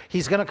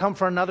 He's going to come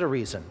for another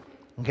reason.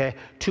 Okay,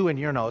 2 in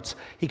your notes.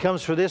 He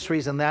comes for this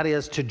reason, that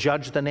is to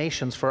judge the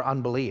nations for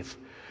unbelief.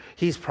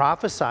 He's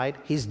prophesied,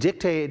 he's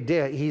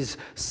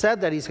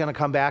said that he's going to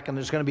come back and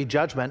there's going to be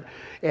judgment.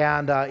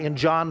 And in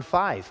John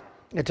 5,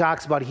 it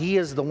talks about he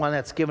is the one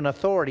that's given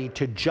authority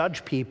to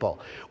judge people.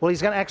 Well,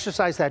 he's going to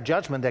exercise that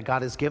judgment that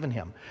God has given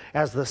him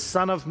as the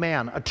Son of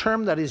Man, a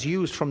term that is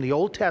used from the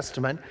Old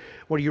Testament.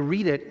 Where you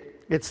read it,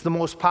 it's the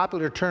most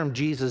popular term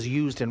Jesus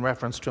used in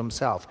reference to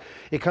himself.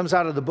 It comes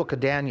out of the book of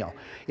Daniel.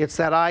 It's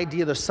that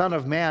idea the Son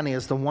of Man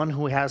is the one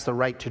who has the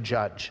right to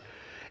judge.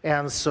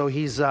 And so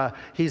he's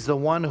the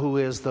one who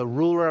is the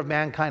ruler of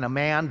mankind, a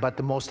man, but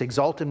the most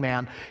exalted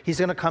man. He's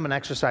going to come and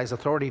exercise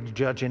authority to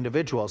judge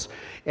individuals.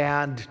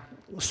 And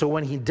so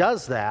when he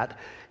does that,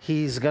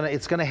 it's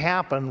going to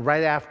happen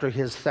right after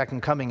his second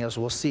coming, as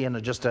we'll see in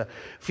just a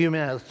few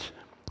minutes,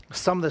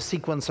 some of the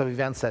sequence of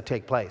events that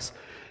take place.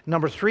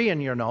 Number 3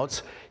 in your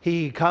notes,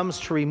 he comes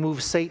to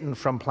remove Satan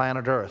from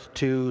planet Earth,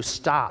 to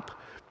stop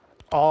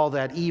all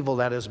that evil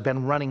that has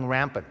been running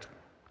rampant.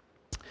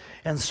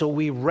 And so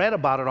we read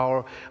about it,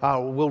 or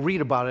we'll read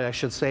about it, I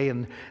should say,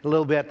 in a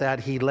little bit, that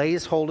he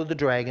lays hold of the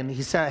dragon.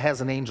 He has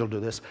an angel do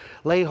this.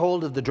 Lay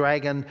hold of the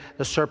dragon,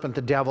 the serpent,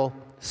 the devil,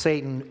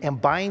 Satan, and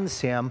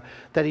binds him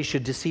that he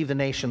should deceive the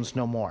nations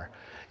no more.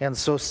 And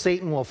so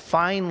Satan will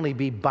finally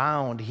be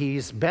bound.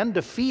 He's been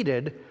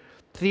defeated,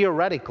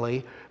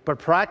 theoretically, but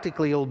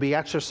practically it will be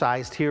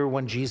exercised here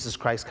when Jesus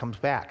Christ comes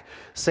back.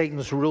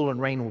 Satan's rule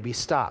and reign will be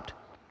stopped.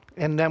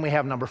 And then we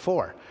have number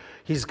 4.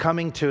 He's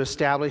coming to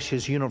establish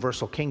his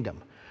universal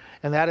kingdom.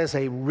 And that is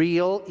a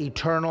real,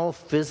 eternal,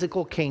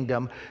 physical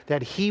kingdom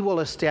that he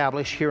will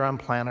establish here on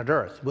planet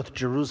Earth, with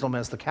Jerusalem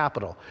as the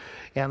capital.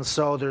 And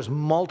so there's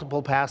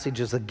multiple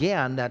passages,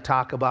 again, that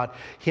talk about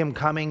him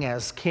coming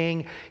as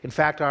king. In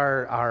fact,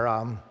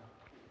 our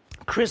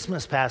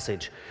Christmas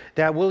passage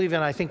that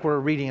I think we're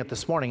reading it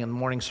this morning in the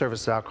morning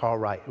service,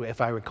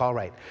 if I recall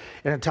right.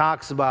 And it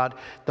talks about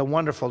the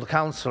wonderful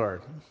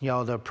counselor,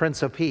 the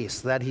Prince of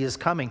Peace, that he is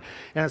coming.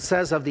 And it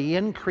says of the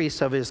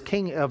increase of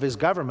his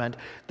government,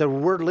 the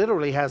word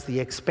literally has the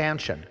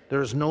expansion.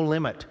 There's no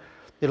limit.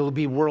 It'll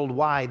be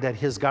worldwide, that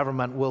his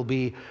government will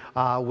be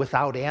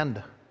without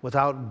end,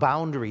 without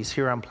boundaries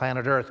here on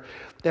planet Earth.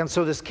 And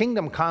so this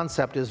kingdom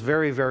concept is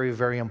very, very,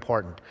 very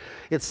important.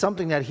 It's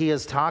something that he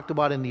has talked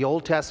about in the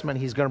Old Testament.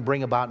 He's going to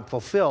bring about and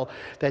fulfill,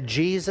 that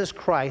Jesus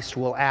Christ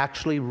will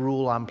actually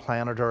rule on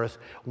planet Earth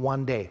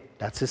one day.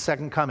 That's his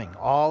second coming,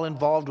 all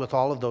involved with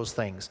all of those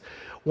things.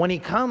 When he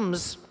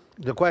comes,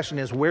 the question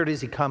is, where does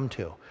he come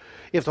to?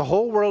 If the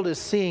whole world is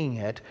seeing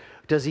it,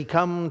 does he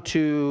come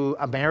to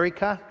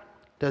America?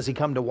 Does he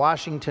come to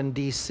Washington,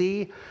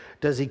 D.C.?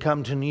 Does he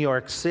come to New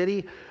York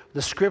City?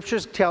 The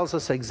scriptures tells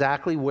us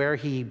exactly where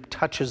he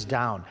touches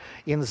down.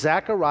 In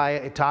Zechariah,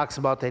 it talks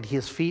about that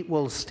his feet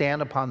will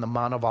stand upon the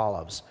Mount of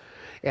Olives,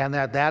 and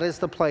that is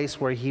the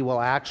place where he will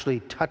actually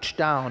touch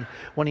down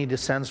when he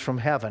descends from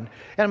heaven.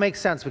 And it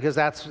makes sense, because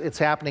it's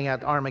happening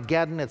at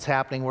Armageddon. It's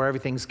happening where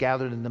everything's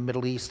gathered in the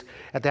Middle East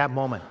at that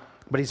moment.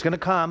 But he's going to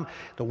come,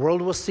 the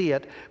world will see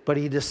it, but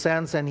he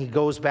descends and he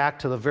goes back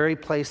to the very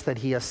place that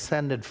he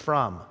ascended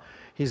from.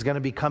 He's going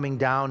to be coming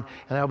down,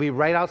 and that'll be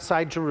right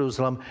outside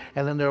Jerusalem,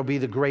 and then there'll be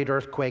the great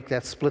earthquake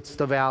that splits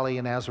the valley,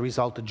 and as a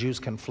result, the Jews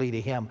can flee to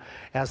him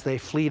as they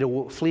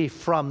flee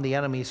from the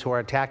enemies who are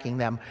attacking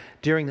them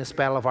during this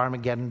battle of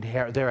Armageddon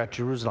there at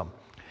Jerusalem.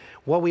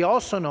 What we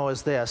also know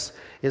is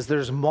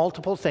there's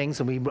multiple things,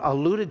 and we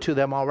alluded to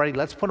them already.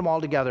 Let's put them all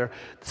together.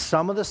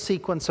 Some of the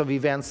sequence of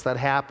events that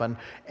happen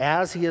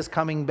as he is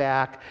coming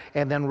back,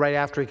 and then right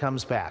after he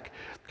comes back.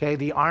 Okay,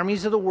 the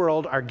armies of the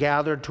world are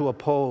gathered to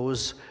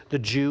oppose the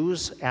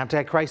Jews.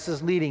 Antichrist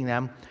is leading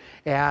them.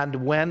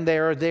 And when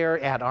they're there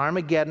at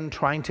Armageddon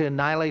trying to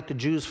annihilate the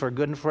Jews for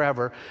good and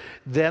forever,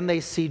 then they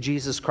see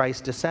Jesus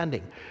Christ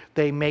descending.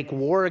 They make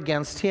war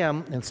against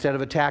him. Instead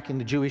of attacking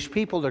the Jewish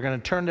people, they're going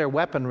to turn their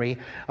weaponry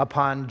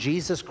upon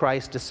Jesus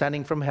Christ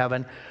descending from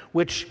heaven,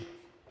 which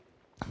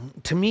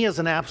to me is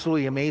an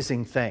absolutely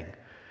amazing thing.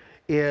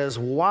 Is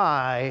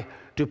why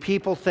do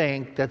people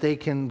think that they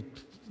can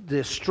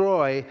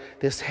destroy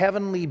this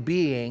heavenly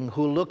being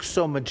who looks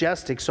so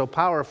majestic, so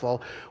powerful,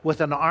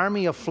 with an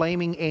army of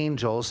flaming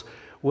angels,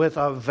 with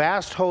a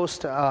vast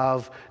host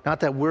of, not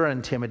that we're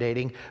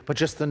intimidating, but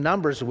just the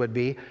numbers would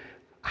be?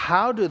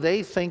 How do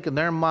they think in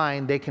their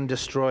mind they can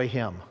destroy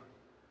him?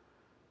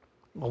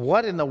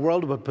 What in the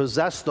world would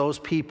possess those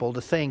people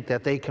to think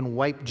that they can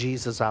wipe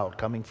Jesus out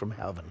coming from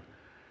heaven?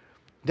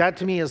 That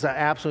to me is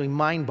absolutely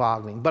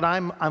mind-boggling. But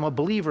I'm a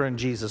believer in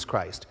Jesus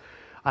Christ.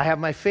 I have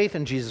my faith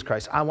in Jesus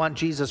Christ. I want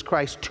Jesus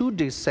Christ to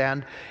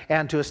descend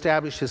and to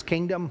establish his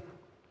kingdom.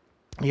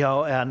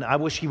 And I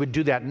wish he would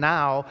do that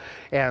now,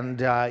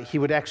 and he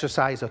would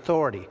exercise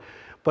authority.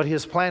 But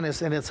his plan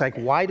is, and it's like,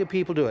 why do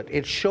people do it?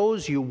 It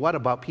shows you what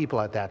about people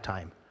at that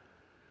time?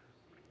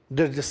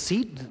 The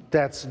deceit,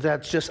 that's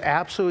just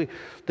absolutely,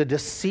 the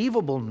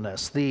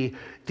deceivableness, the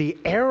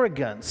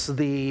arrogance,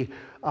 the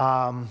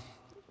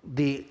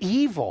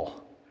evil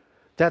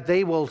that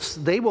they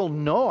will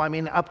know. I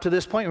mean, up to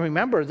this point,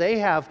 remember, they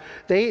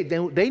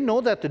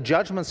know that the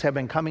judgments have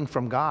been coming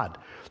from God.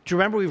 Do you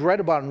remember we've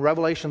read about in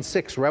Revelation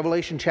 6,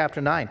 Revelation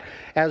chapter 9?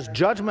 As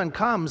judgment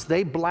comes,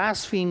 they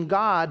blaspheme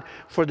God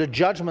for the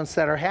judgments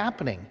that are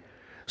happening.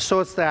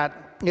 So it's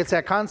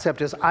that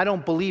concept is, I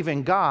don't believe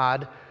in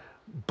God,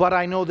 but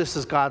I know this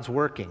is God's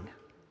working.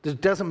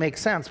 It doesn't make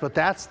sense, but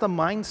that's the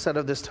mindset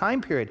of this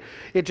time period.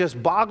 It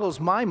just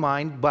boggles my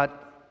mind, but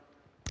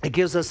it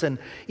gives us an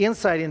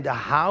insight into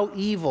how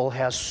evil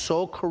has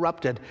so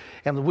corrupted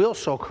and will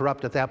so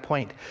corrupt at that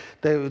point.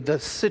 The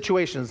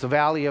situations, the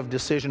Valley of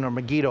Decision or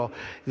Megiddo,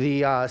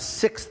 the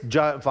sixth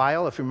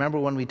vial, if you remember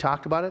when we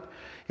talked about it,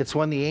 it's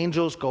when the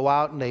angels go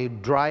out and they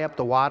dry up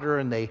the water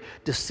and they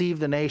deceive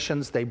the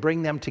nations. They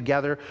bring them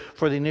together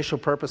for the initial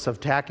purpose of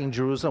attacking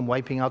Jerusalem,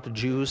 wiping out the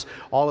Jews,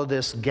 all of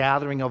this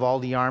gathering of all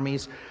the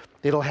armies.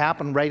 It'll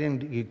happen right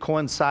in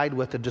coincide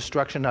with the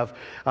destruction of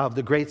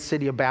the great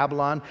city of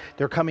Babylon.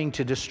 They're coming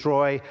to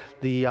destroy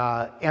the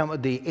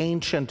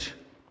ancient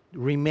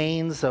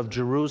remains of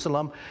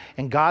Jerusalem,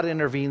 and God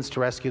intervenes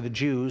to rescue the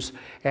Jews.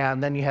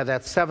 And then you have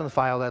that seventh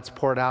vial that's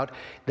poured out.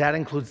 That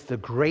includes the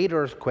great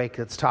earthquake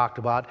that's talked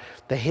about,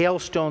 the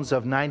hailstones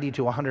of 90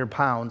 to 100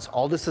 pounds.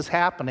 All this is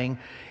happening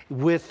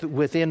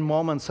within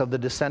moments of the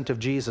descent of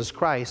Jesus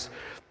Christ.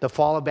 The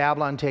fall of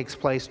Babylon takes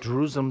place,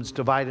 Jerusalem's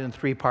divided in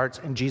three parts,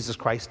 and Jesus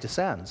Christ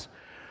descends.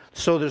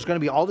 So there's going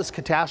to be all this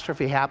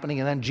catastrophe happening,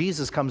 and then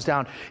Jesus comes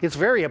down. It's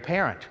very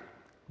apparent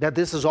that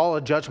this is all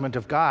a judgment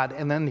of God,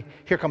 and then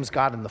here comes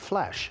God in the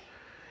flesh.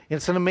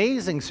 It's an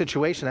amazing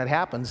situation that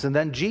happens, and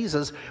then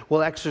Jesus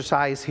will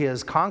exercise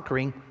his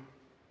conquering.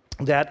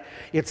 That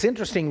it's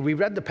interesting, we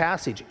read the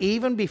passage,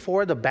 even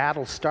before the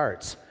battle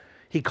starts,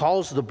 he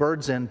calls the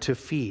birds in to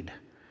feed.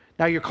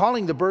 Now, you're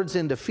calling the birds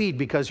in to feed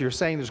because you're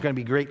saying there's going to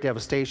be great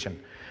devastation.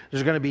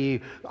 There's going to be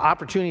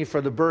opportunity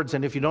for the birds.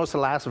 And if you notice the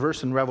last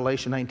verse in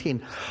Revelation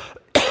 19,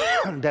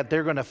 that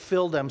they're going to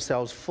fill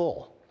themselves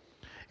full.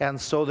 And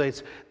so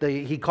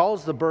he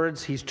calls the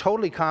birds. He's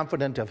totally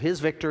confident of his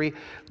victory.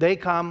 They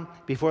come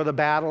before the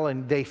battle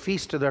and they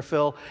feast to their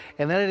fill.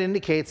 And then it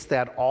indicates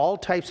that all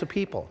types of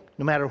people,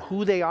 no matter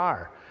who they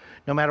are,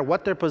 no matter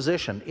what their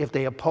position, if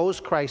they oppose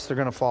Christ, they're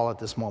going to fall at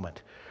this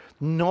moment.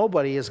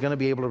 Nobody is going to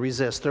be able to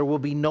resist. There will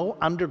be no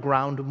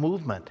underground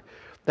movement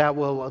that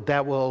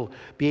will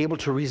be able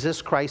to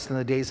resist Christ in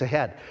the days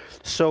ahead.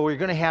 So we're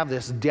going to have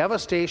this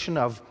devastation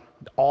of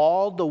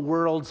all the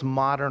world's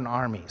modern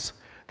armies.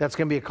 That's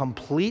going to be a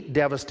complete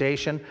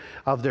devastation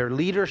of their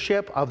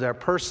leadership, of their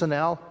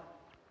personnel,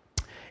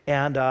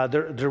 and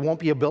there won't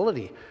be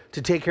ability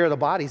to take care of the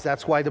bodies.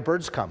 That's why the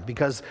birds come,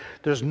 because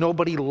there's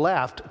nobody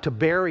left to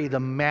bury the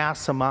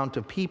mass amount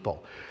of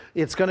people.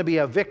 It's going to be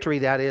a victory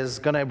that is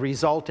going to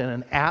result in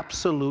an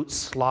absolute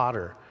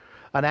slaughter,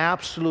 an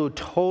absolute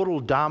total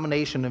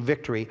domination and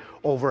victory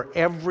over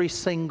every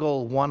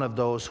single one of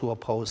those who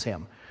oppose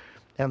him.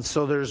 And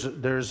so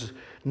there's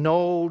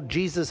no,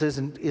 Jesus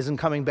isn't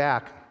coming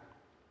back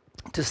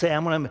to say,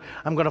 I'm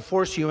going to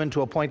force you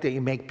into a point that you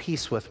make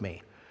peace with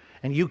me,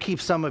 and you keep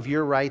some of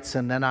your rights,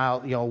 and then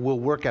we'll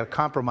work at a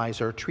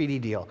compromise or a treaty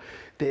deal.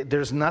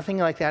 There's nothing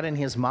like that in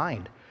his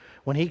mind.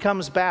 When he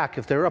comes back,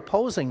 if they're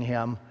opposing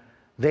him,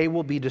 they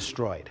will be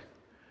destroyed.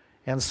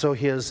 And so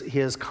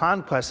his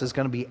conquest is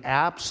going to be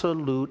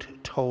absolute,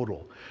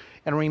 total.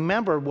 And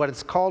remember what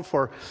it's called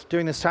for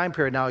during this time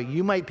period. Now,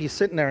 you might be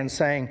sitting there and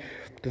saying,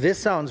 this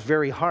sounds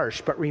very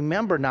harsh, but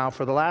remember now,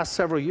 for the last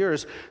several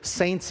years,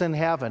 saints in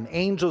heaven,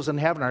 angels in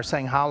heaven are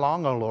saying, how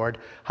long, O Lord?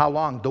 How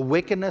long? The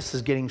wickedness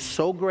is getting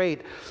so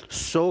great,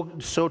 so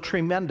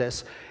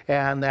tremendous,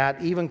 and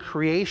that even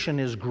creation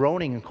is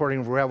groaning,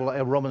 according to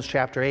Romans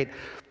chapter 8,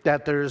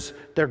 that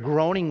they're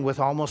groaning with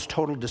almost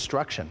total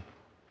destruction.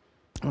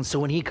 And so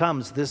when he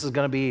comes, this is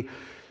going to be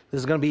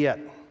it.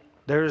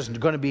 There's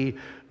going to be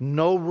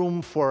no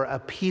room for a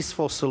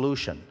peaceful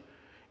solution.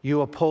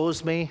 You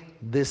oppose me,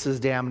 this is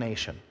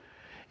damnation.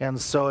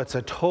 And so it's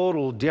a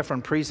total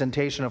different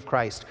presentation of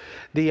Christ.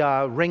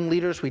 The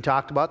ringleaders we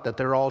talked about, that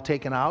they're all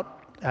taken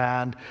out,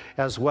 and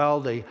as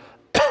well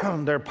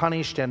they're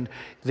punished. And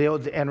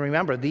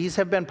remember, these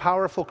have been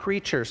powerful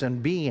creatures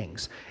and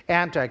beings.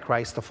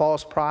 Antichrist, the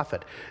false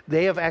prophet,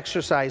 they have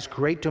exercised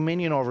great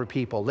dominion over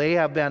people. They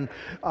have been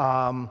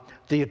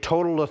the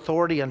total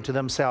authority unto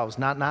themselves.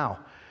 Not now.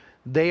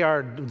 They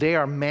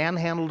are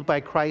manhandled by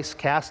Christ,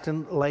 cast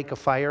in the lake of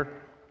fire.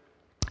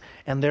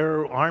 And there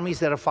are armies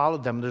that have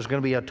followed them. There's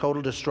going to be a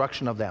total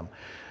destruction of them.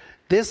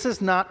 This is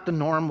not the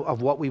norm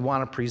of what we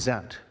want to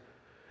present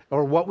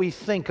or what we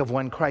think of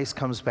when Christ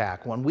comes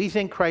back. When we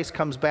think Christ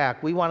comes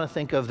back, we want to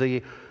think of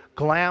the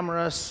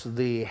glamorous,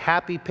 the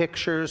happy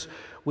pictures.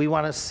 We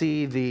want to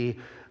see the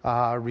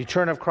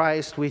return of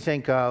Christ. We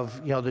think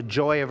of the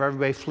joy of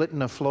everybody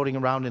floating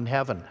around in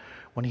heaven.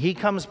 When he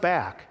comes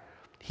back,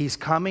 he's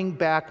coming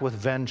back with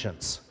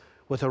vengeance,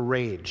 with a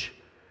rage.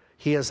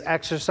 He is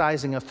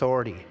exercising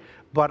authority.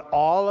 But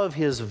all of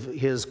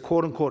his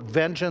quote-unquote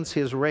vengeance,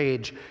 his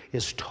rage,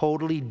 is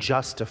totally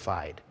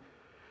justified.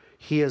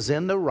 He is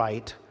in the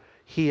right.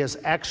 He is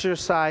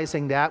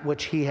exercising that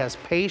which he has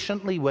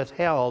patiently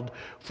withheld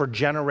for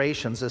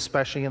generations,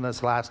 especially in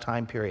this last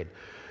time period.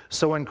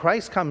 So when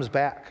Christ comes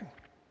back,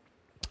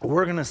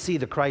 we're going to see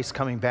the Christ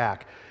coming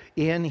back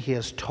in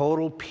his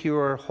total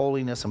pure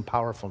holiness and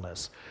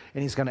powerfulness.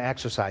 And he's going to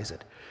exercise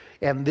it.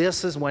 And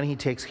this is when he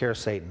takes care of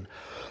Satan.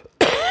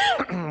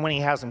 When he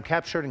has him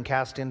captured and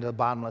cast into the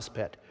bottomless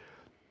pit.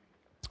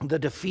 The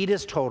defeat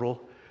is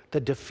total. The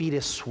defeat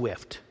is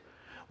swift.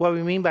 What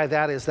we mean by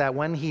that is that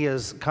when he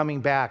is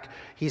coming back,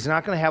 he's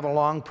not going to have a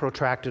long,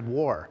 protracted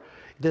war.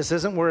 This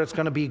isn't where it's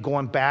going to be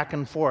going back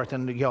and forth,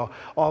 and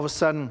all of a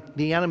sudden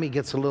the enemy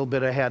gets a little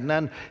bit ahead, and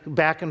then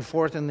back and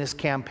forth in this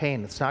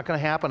campaign. It's not going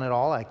to happen at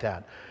all like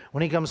that.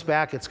 When he comes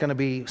back, it's going to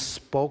be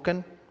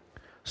spoken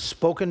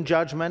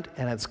judgment,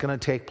 and it's going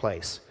to take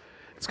place.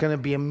 It's going to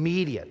be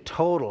immediate,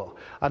 total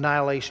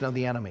annihilation of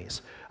the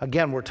enemies.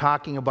 Again, we're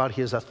talking about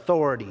his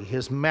authority,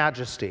 his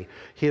majesty,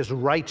 his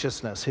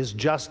righteousness, his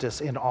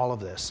justice in all of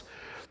this.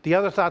 The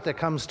other thought that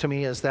comes to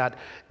me is that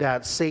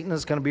Satan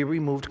is going to be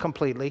removed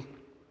completely.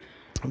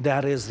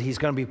 That is, he's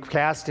going to be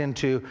cast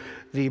into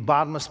the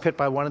bottomless pit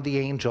by one of the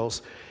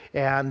angels.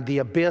 And the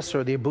abyss,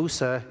 or the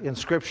abusa in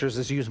scriptures,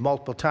 is used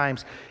multiple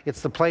times. It's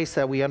the place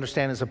that we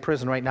understand is a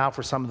prison right now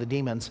for some of the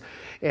demons.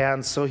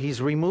 And so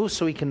he's removed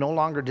so he can no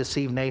longer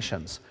deceive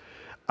nations.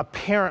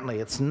 Apparently,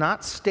 it's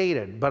not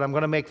stated, but I'm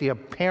going to make the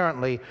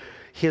apparently,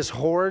 his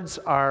hordes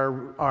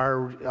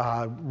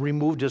are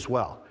removed as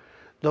well.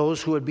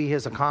 Those who would be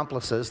his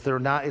accomplices,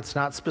 it's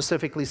not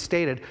specifically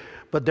stated,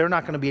 but they're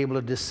not going to be able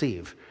to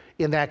deceive.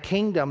 In that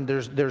kingdom,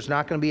 there's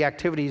not going to be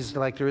activities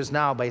like there is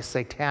now by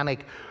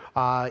satanic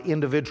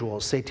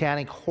individuals,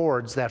 satanic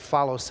hordes that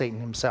follow Satan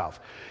himself.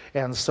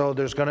 And so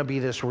there's going to be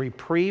this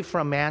reprieve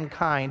from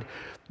mankind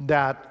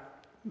that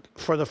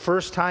for the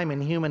first time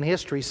in human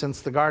history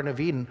since the Garden of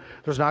Eden,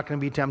 there's not going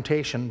to be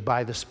temptation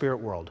by the spirit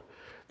world.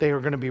 They are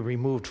going to be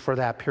removed for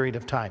that period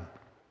of time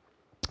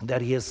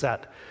that he has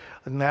set.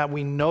 And that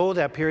we know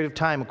that period of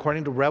time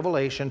according to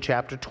Revelation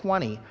chapter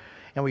 20.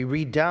 And we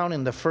read down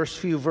in the first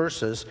few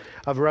verses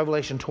of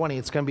Revelation 20,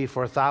 it's going to be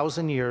for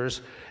 1,000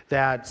 years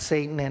that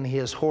Satan and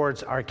his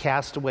hordes are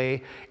cast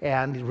away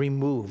and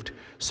removed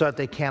so that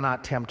they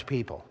cannot tempt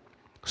people.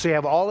 So you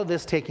have all of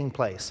this taking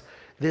place.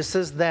 This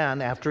is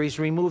then, after he's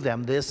removed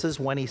them, this is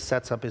when he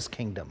sets up his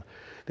kingdom.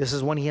 This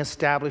is when he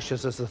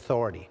establishes his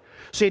authority.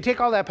 So you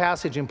take all that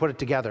passage and put it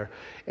together,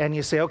 and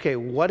you say, okay,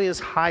 what is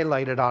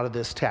highlighted out of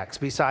this text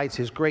besides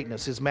his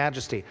greatness, his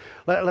majesty?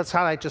 Let's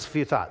highlight just a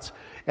few thoughts.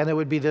 And it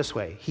would be this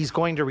way. He's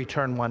going to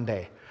return one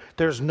day.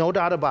 There's no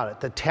doubt about it.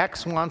 The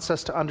text wants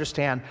us to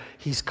understand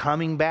he's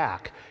coming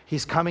back.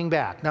 He's coming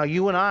back. Now,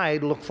 you and I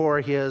look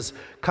for his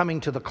coming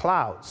to the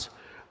clouds.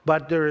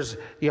 But there's,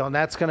 and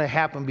that's going to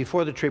happen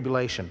before the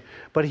tribulation.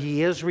 But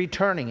he is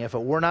returning. If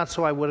it were not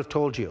so, I would have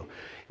told you.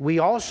 We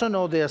also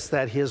know this,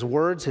 that his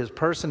words, his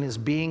person, is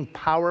being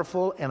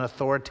powerful and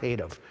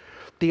authoritative.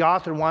 The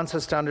author wants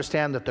us to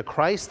understand that the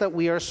Christ that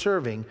we are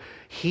serving,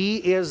 he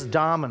is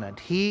dominant.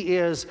 He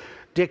is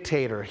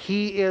dictator.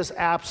 He is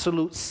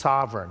absolute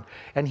sovereign.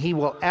 And he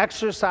will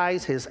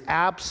exercise his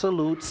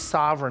absolute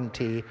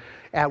sovereignty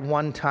at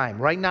one time.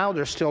 Right now,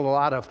 there's still a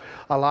lot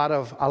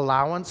of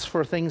allowance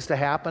for things to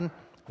happen.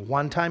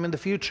 One time in the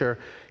future,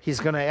 he's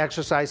going to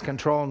exercise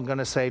control and going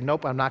to say,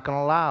 nope, I'm not going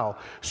to allow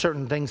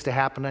certain things to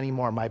happen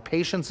anymore. My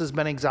patience has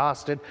been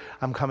exhausted.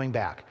 I'm coming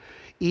back.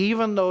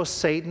 Even though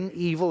Satan,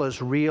 evil,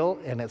 is real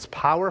and it's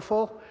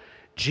powerful,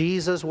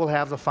 Jesus will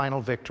have the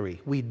final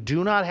victory. We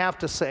do not have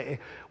to say,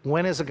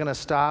 when is it going to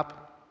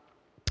stop?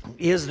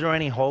 Is there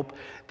any hope?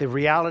 The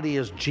reality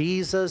is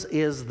Jesus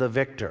is the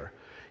victor.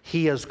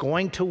 He is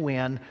going to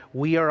win.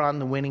 We are on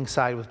the winning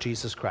side with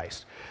Jesus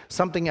Christ.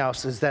 Something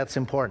else is that's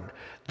important.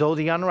 Though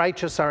the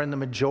unrighteous are in the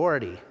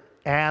majority,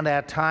 and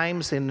at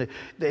times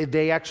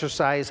they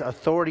exercise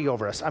authority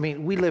over us. I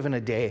mean, we live in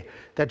a day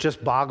that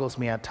just boggles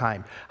me at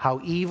times.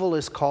 How evil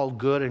is called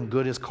good and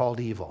good is called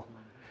evil.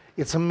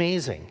 It's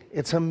amazing.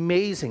 It's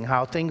amazing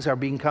how things are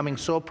becoming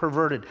so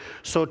perverted,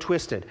 so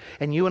twisted.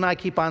 And you and I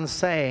keep on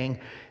saying,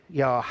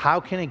 how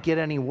can it get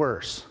any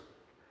worse?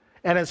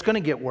 And it's going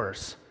to get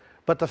worse.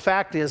 But the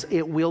fact is,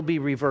 it will be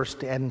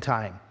reversed in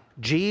time.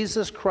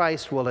 Jesus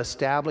Christ will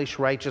establish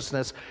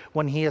righteousness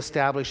when he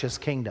establishes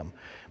kingdom.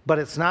 But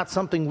it's not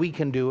something we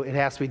can do. It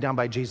has to be done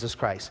by Jesus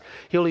Christ.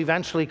 He'll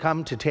eventually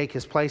come to take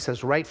his place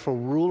as rightful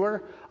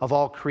ruler of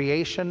all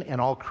creation and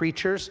all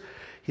creatures.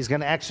 He's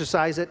going to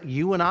exercise it.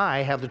 You and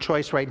I have the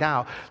choice right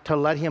now to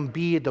let him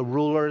be the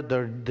ruler,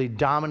 the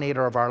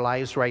dominator of our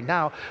lives right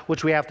now,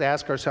 which we have to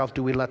ask ourselves,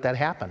 do we let that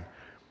happen?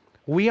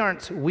 We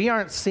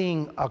aren't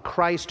seeing a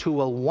Christ who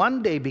will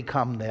one day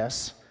become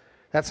this.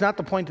 That's not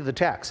the point of the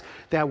text.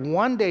 That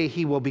one day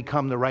he will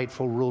become the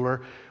rightful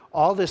ruler.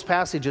 All this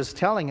passage is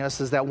telling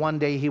us is that one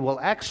day he will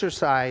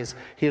exercise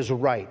his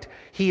right.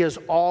 He is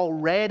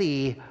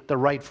already the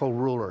rightful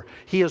ruler.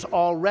 He is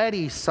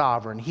already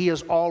sovereign. He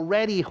is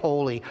already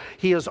holy.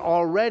 He is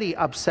already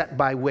upset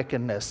by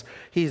wickedness.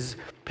 He's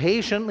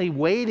patiently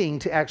waiting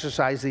to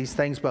exercise these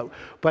things,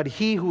 but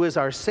he who is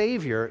our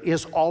Savior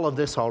is all of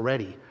this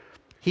already.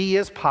 He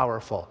is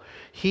powerful.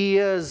 He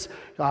is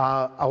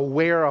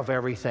aware of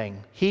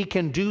everything. He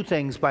can do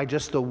things by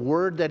just the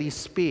word that he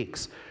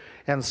speaks.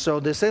 And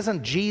so this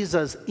isn't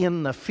Jesus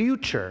in the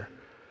future.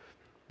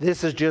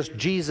 This is just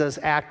Jesus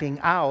acting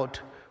out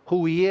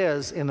who he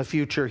is in the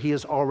future. He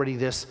is already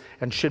this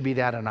and should be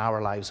that in our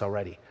lives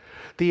already.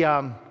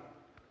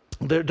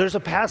 There's a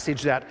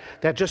passage that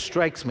just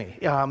strikes me,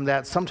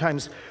 that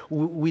sometimes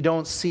we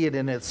don't see it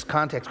in its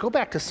context. Go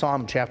back to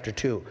Psalm chapter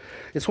 2.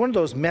 It's one of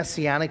those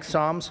messianic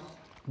psalms.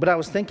 But I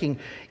was thinking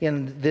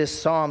in this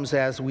Psalms,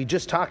 as we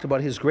just talked about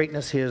his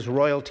greatness, his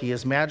royalty,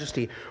 his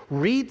majesty,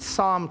 read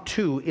Psalm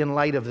 2 in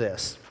light of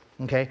this,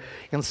 okay?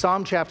 In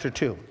Psalm chapter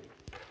 2,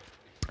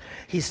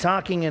 he's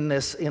talking in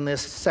this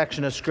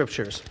section of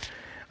scriptures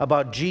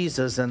about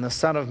Jesus and the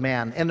Son of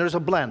Man. And there's a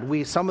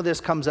blend. Some of this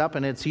comes up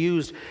and it's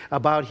used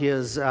about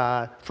his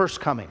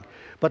first coming.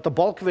 But the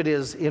bulk of it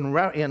is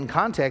in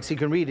context. You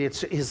can read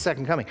it's his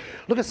second coming.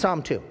 Look at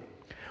Psalm 2.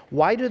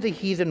 Why do the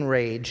heathen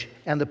rage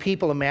and the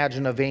people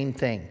imagine a vain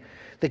thing?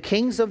 The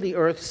kings of the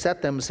earth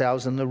set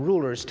themselves and the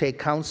rulers take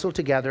counsel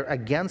together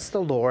against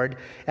the Lord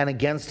and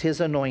against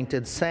his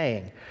anointed,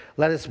 saying,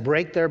 let us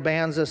break their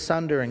bands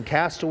asunder and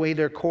cast away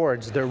their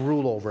cords, their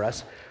rule over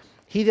us.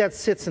 He that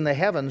sits in the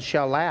heavens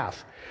shall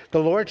laugh. The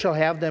Lord shall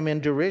have them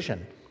in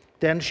derision.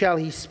 Then shall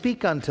he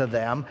speak unto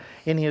them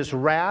in his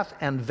wrath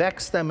and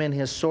vex them in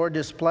his sore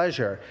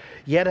displeasure.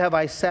 Yet have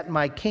I set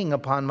my king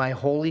upon my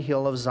holy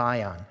hill of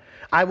Zion.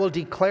 I will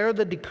declare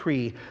the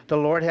decree. The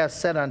Lord hath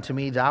said unto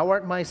me, thou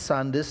art my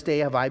son, this day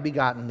have I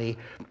begotten thee.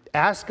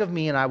 Ask of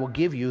me, and I will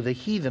give you the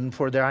heathen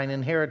for thine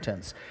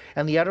inheritance,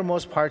 and the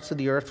uttermost parts of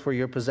the earth for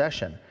your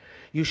possession.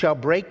 You shall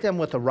break them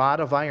with a rod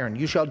of iron.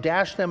 You shall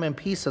dash them in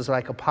pieces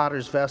like a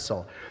potter's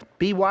vessel.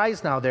 Be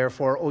wise now,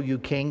 therefore, O you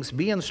kings.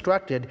 Be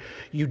instructed,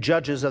 you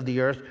judges of the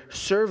earth.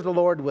 Serve the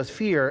Lord with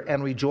fear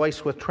and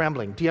rejoice with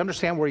trembling. Do you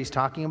understand what he's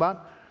talking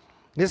about?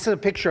 This is a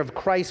picture of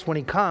Christ when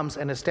he comes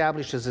and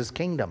establishes his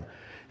kingdom.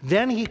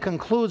 Then he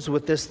concludes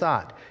with this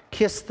thought,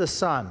 kiss the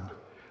Son,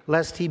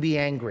 lest he be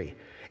angry,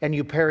 and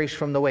you perish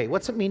from the way.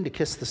 What's it mean to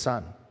kiss the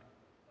Son?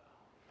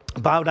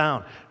 Bow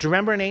down. Do you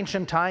remember in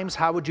ancient times,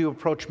 how would you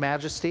approach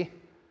majesty?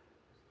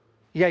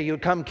 Yeah, you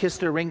would come kiss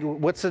their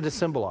ring. What's it a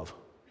symbol of?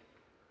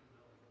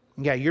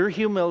 Yeah, your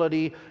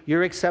humility,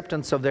 your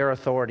acceptance of their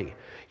authority,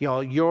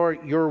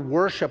 your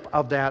worship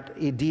of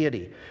that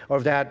deity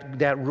or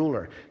that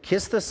ruler.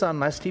 Kiss the Son,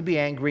 lest he be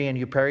angry and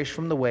you perish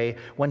from the way,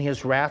 when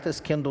his wrath is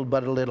kindled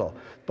but a little.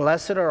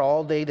 Blessed are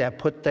all they that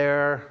put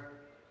their...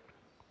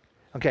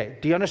 Okay,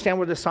 do you understand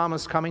where this psalm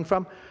is coming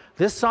from?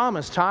 This psalm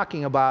is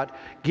talking about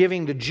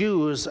giving the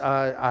Jews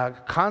a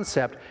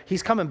concept.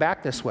 He's coming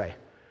back this way.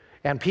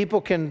 And people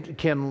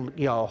can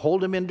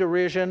hold him in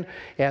derision,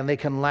 and they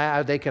can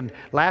laugh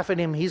at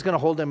him. He's going to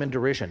hold them in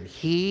derision.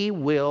 He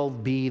will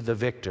be the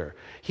victor.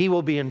 He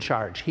will be in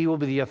charge. He will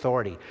be the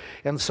authority.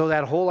 And so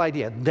that whole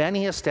idea, then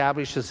he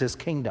establishes his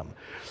kingdom.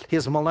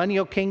 His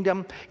millennial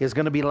kingdom is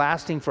going to be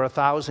lasting for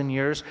 1,000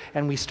 years,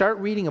 and we start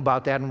reading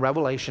about that in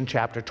Revelation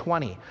chapter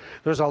 20.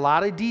 There's a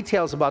lot of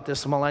details about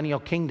this millennial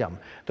kingdom.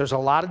 There's a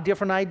lot of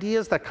different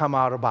ideas that come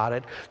out about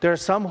it. There are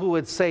some who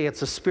would say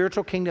it's a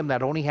spiritual kingdom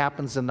that only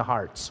happens in the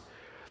hearts,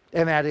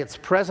 and that it's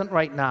present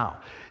right now,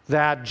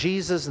 that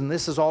Jesus, and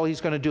this is all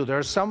he's going to do. There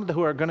are some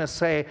who are going to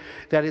say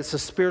that it's a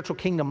spiritual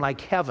kingdom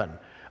like heaven,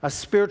 a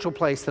spiritual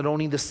place that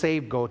only the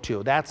saved go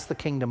to. That's the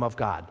kingdom of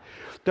God.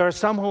 There are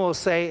some who will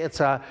say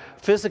it's a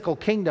physical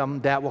kingdom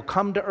that will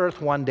come to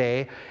earth one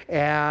day,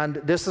 and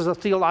this is a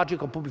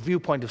theological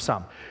viewpoint of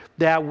some,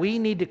 that we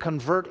need to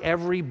convert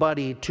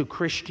everybody to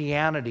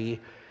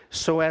Christianity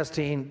so as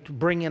to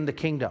bring in the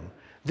kingdom.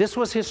 This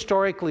was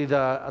historically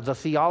the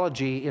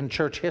theology in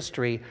church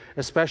history,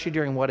 especially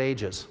during what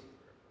ages?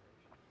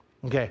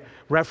 Okay,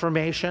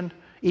 Reformation,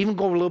 even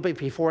go a little bit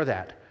before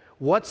that.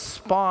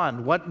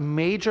 What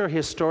major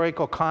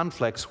historical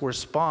conflicts were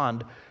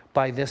spawned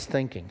by this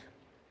thinking?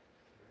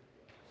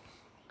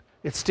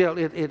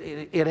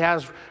 It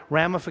has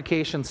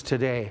ramifications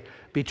today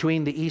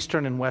between the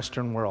Eastern and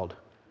Western world.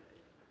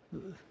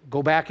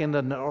 Go back in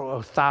the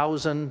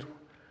 1,000,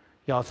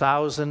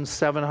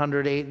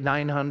 700, 800,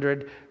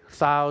 900,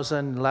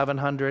 1,000,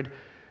 1,100.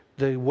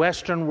 The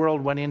Western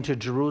world went into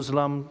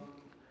Jerusalem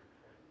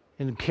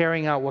in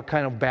carrying out what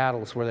kind of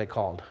battles were they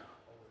called?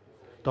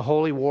 The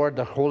Holy War,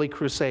 the Holy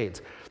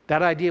Crusades.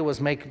 That idea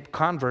was make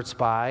converts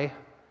by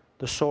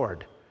the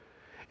sword.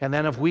 And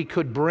then if we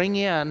could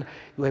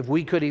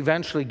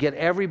eventually get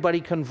everybody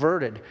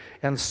converted.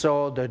 And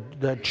so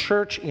the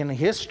church in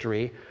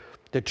history,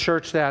 the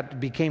church that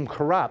became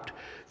corrupt,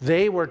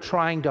 they were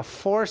trying to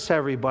force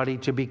everybody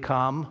to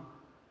become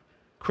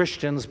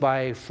Christians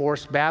by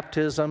forced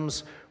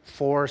baptisms,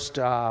 forced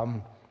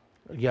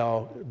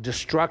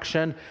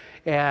destruction,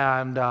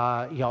 and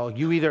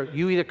you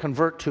either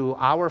convert to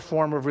our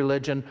form of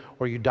religion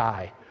or you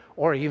die.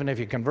 Or even if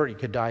you convert, you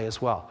could die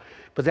as well.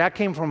 But that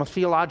came from a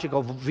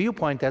theological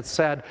viewpoint that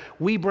said,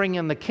 we bring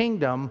in the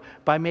kingdom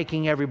by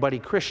making everybody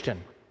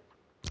Christian.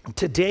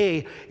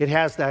 Today, it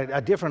has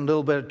a different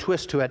little bit of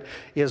twist to it,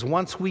 is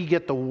once we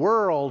get the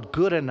world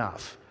good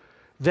enough,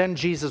 then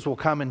Jesus will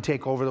come and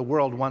take over the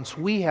world once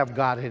we have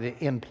got it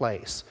in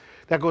place.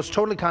 That goes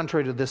totally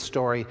contrary to this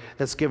story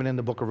that's given in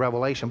the book of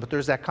Revelation, but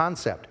there's that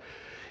concept.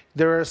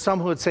 There are some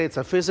who would say it's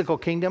a physical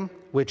kingdom,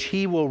 which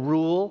he will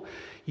rule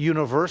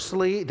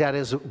universally, that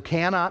is,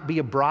 cannot be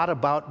brought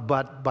about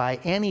but by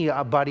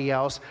anybody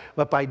else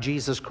but by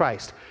Jesus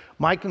Christ.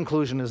 My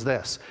conclusion is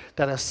this,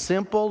 that a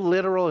simple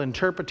literal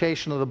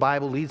interpretation of the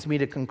Bible leads me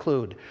to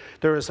conclude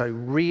there is a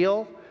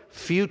real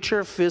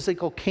future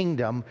physical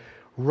kingdom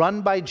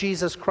run by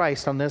Jesus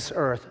Christ on this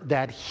earth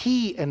that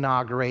he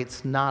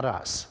inaugurates, not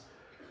us.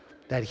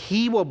 That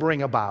he will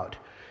bring about.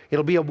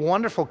 It'll be a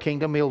wonderful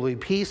kingdom. It'll be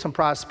peace and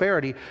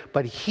prosperity,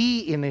 but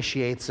he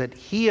initiates it.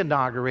 He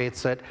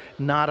inaugurates it,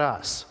 not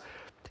us.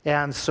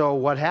 And so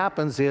what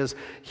happens is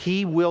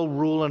he will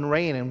rule and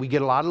reign. And we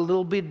get a lot of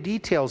little bit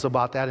details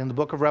about that in the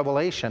book of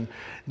Revelation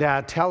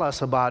that tell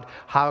us about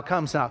how it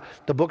comes. Now,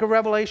 the book of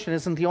Revelation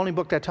isn't the only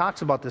book that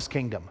talks about this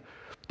kingdom.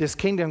 This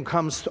kingdom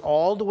comes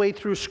all the way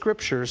through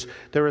scriptures.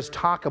 There is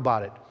talk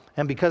about it.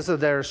 And because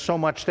there's so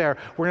much there,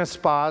 we're going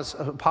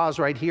to pause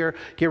right here,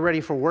 get ready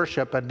for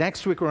worship. But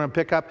next week we're going to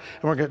pick up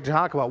and we're going to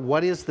talk about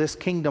what is this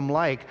kingdom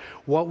like?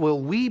 What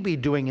will we be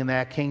doing in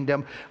that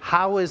kingdom?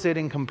 How is it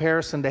in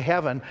comparison to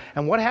heaven?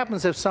 And what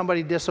happens if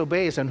somebody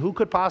disobeys? And who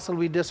could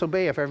possibly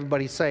disobey if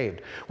everybody's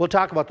saved? We'll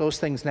talk about those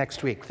things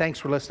next week. Thanks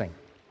for listening.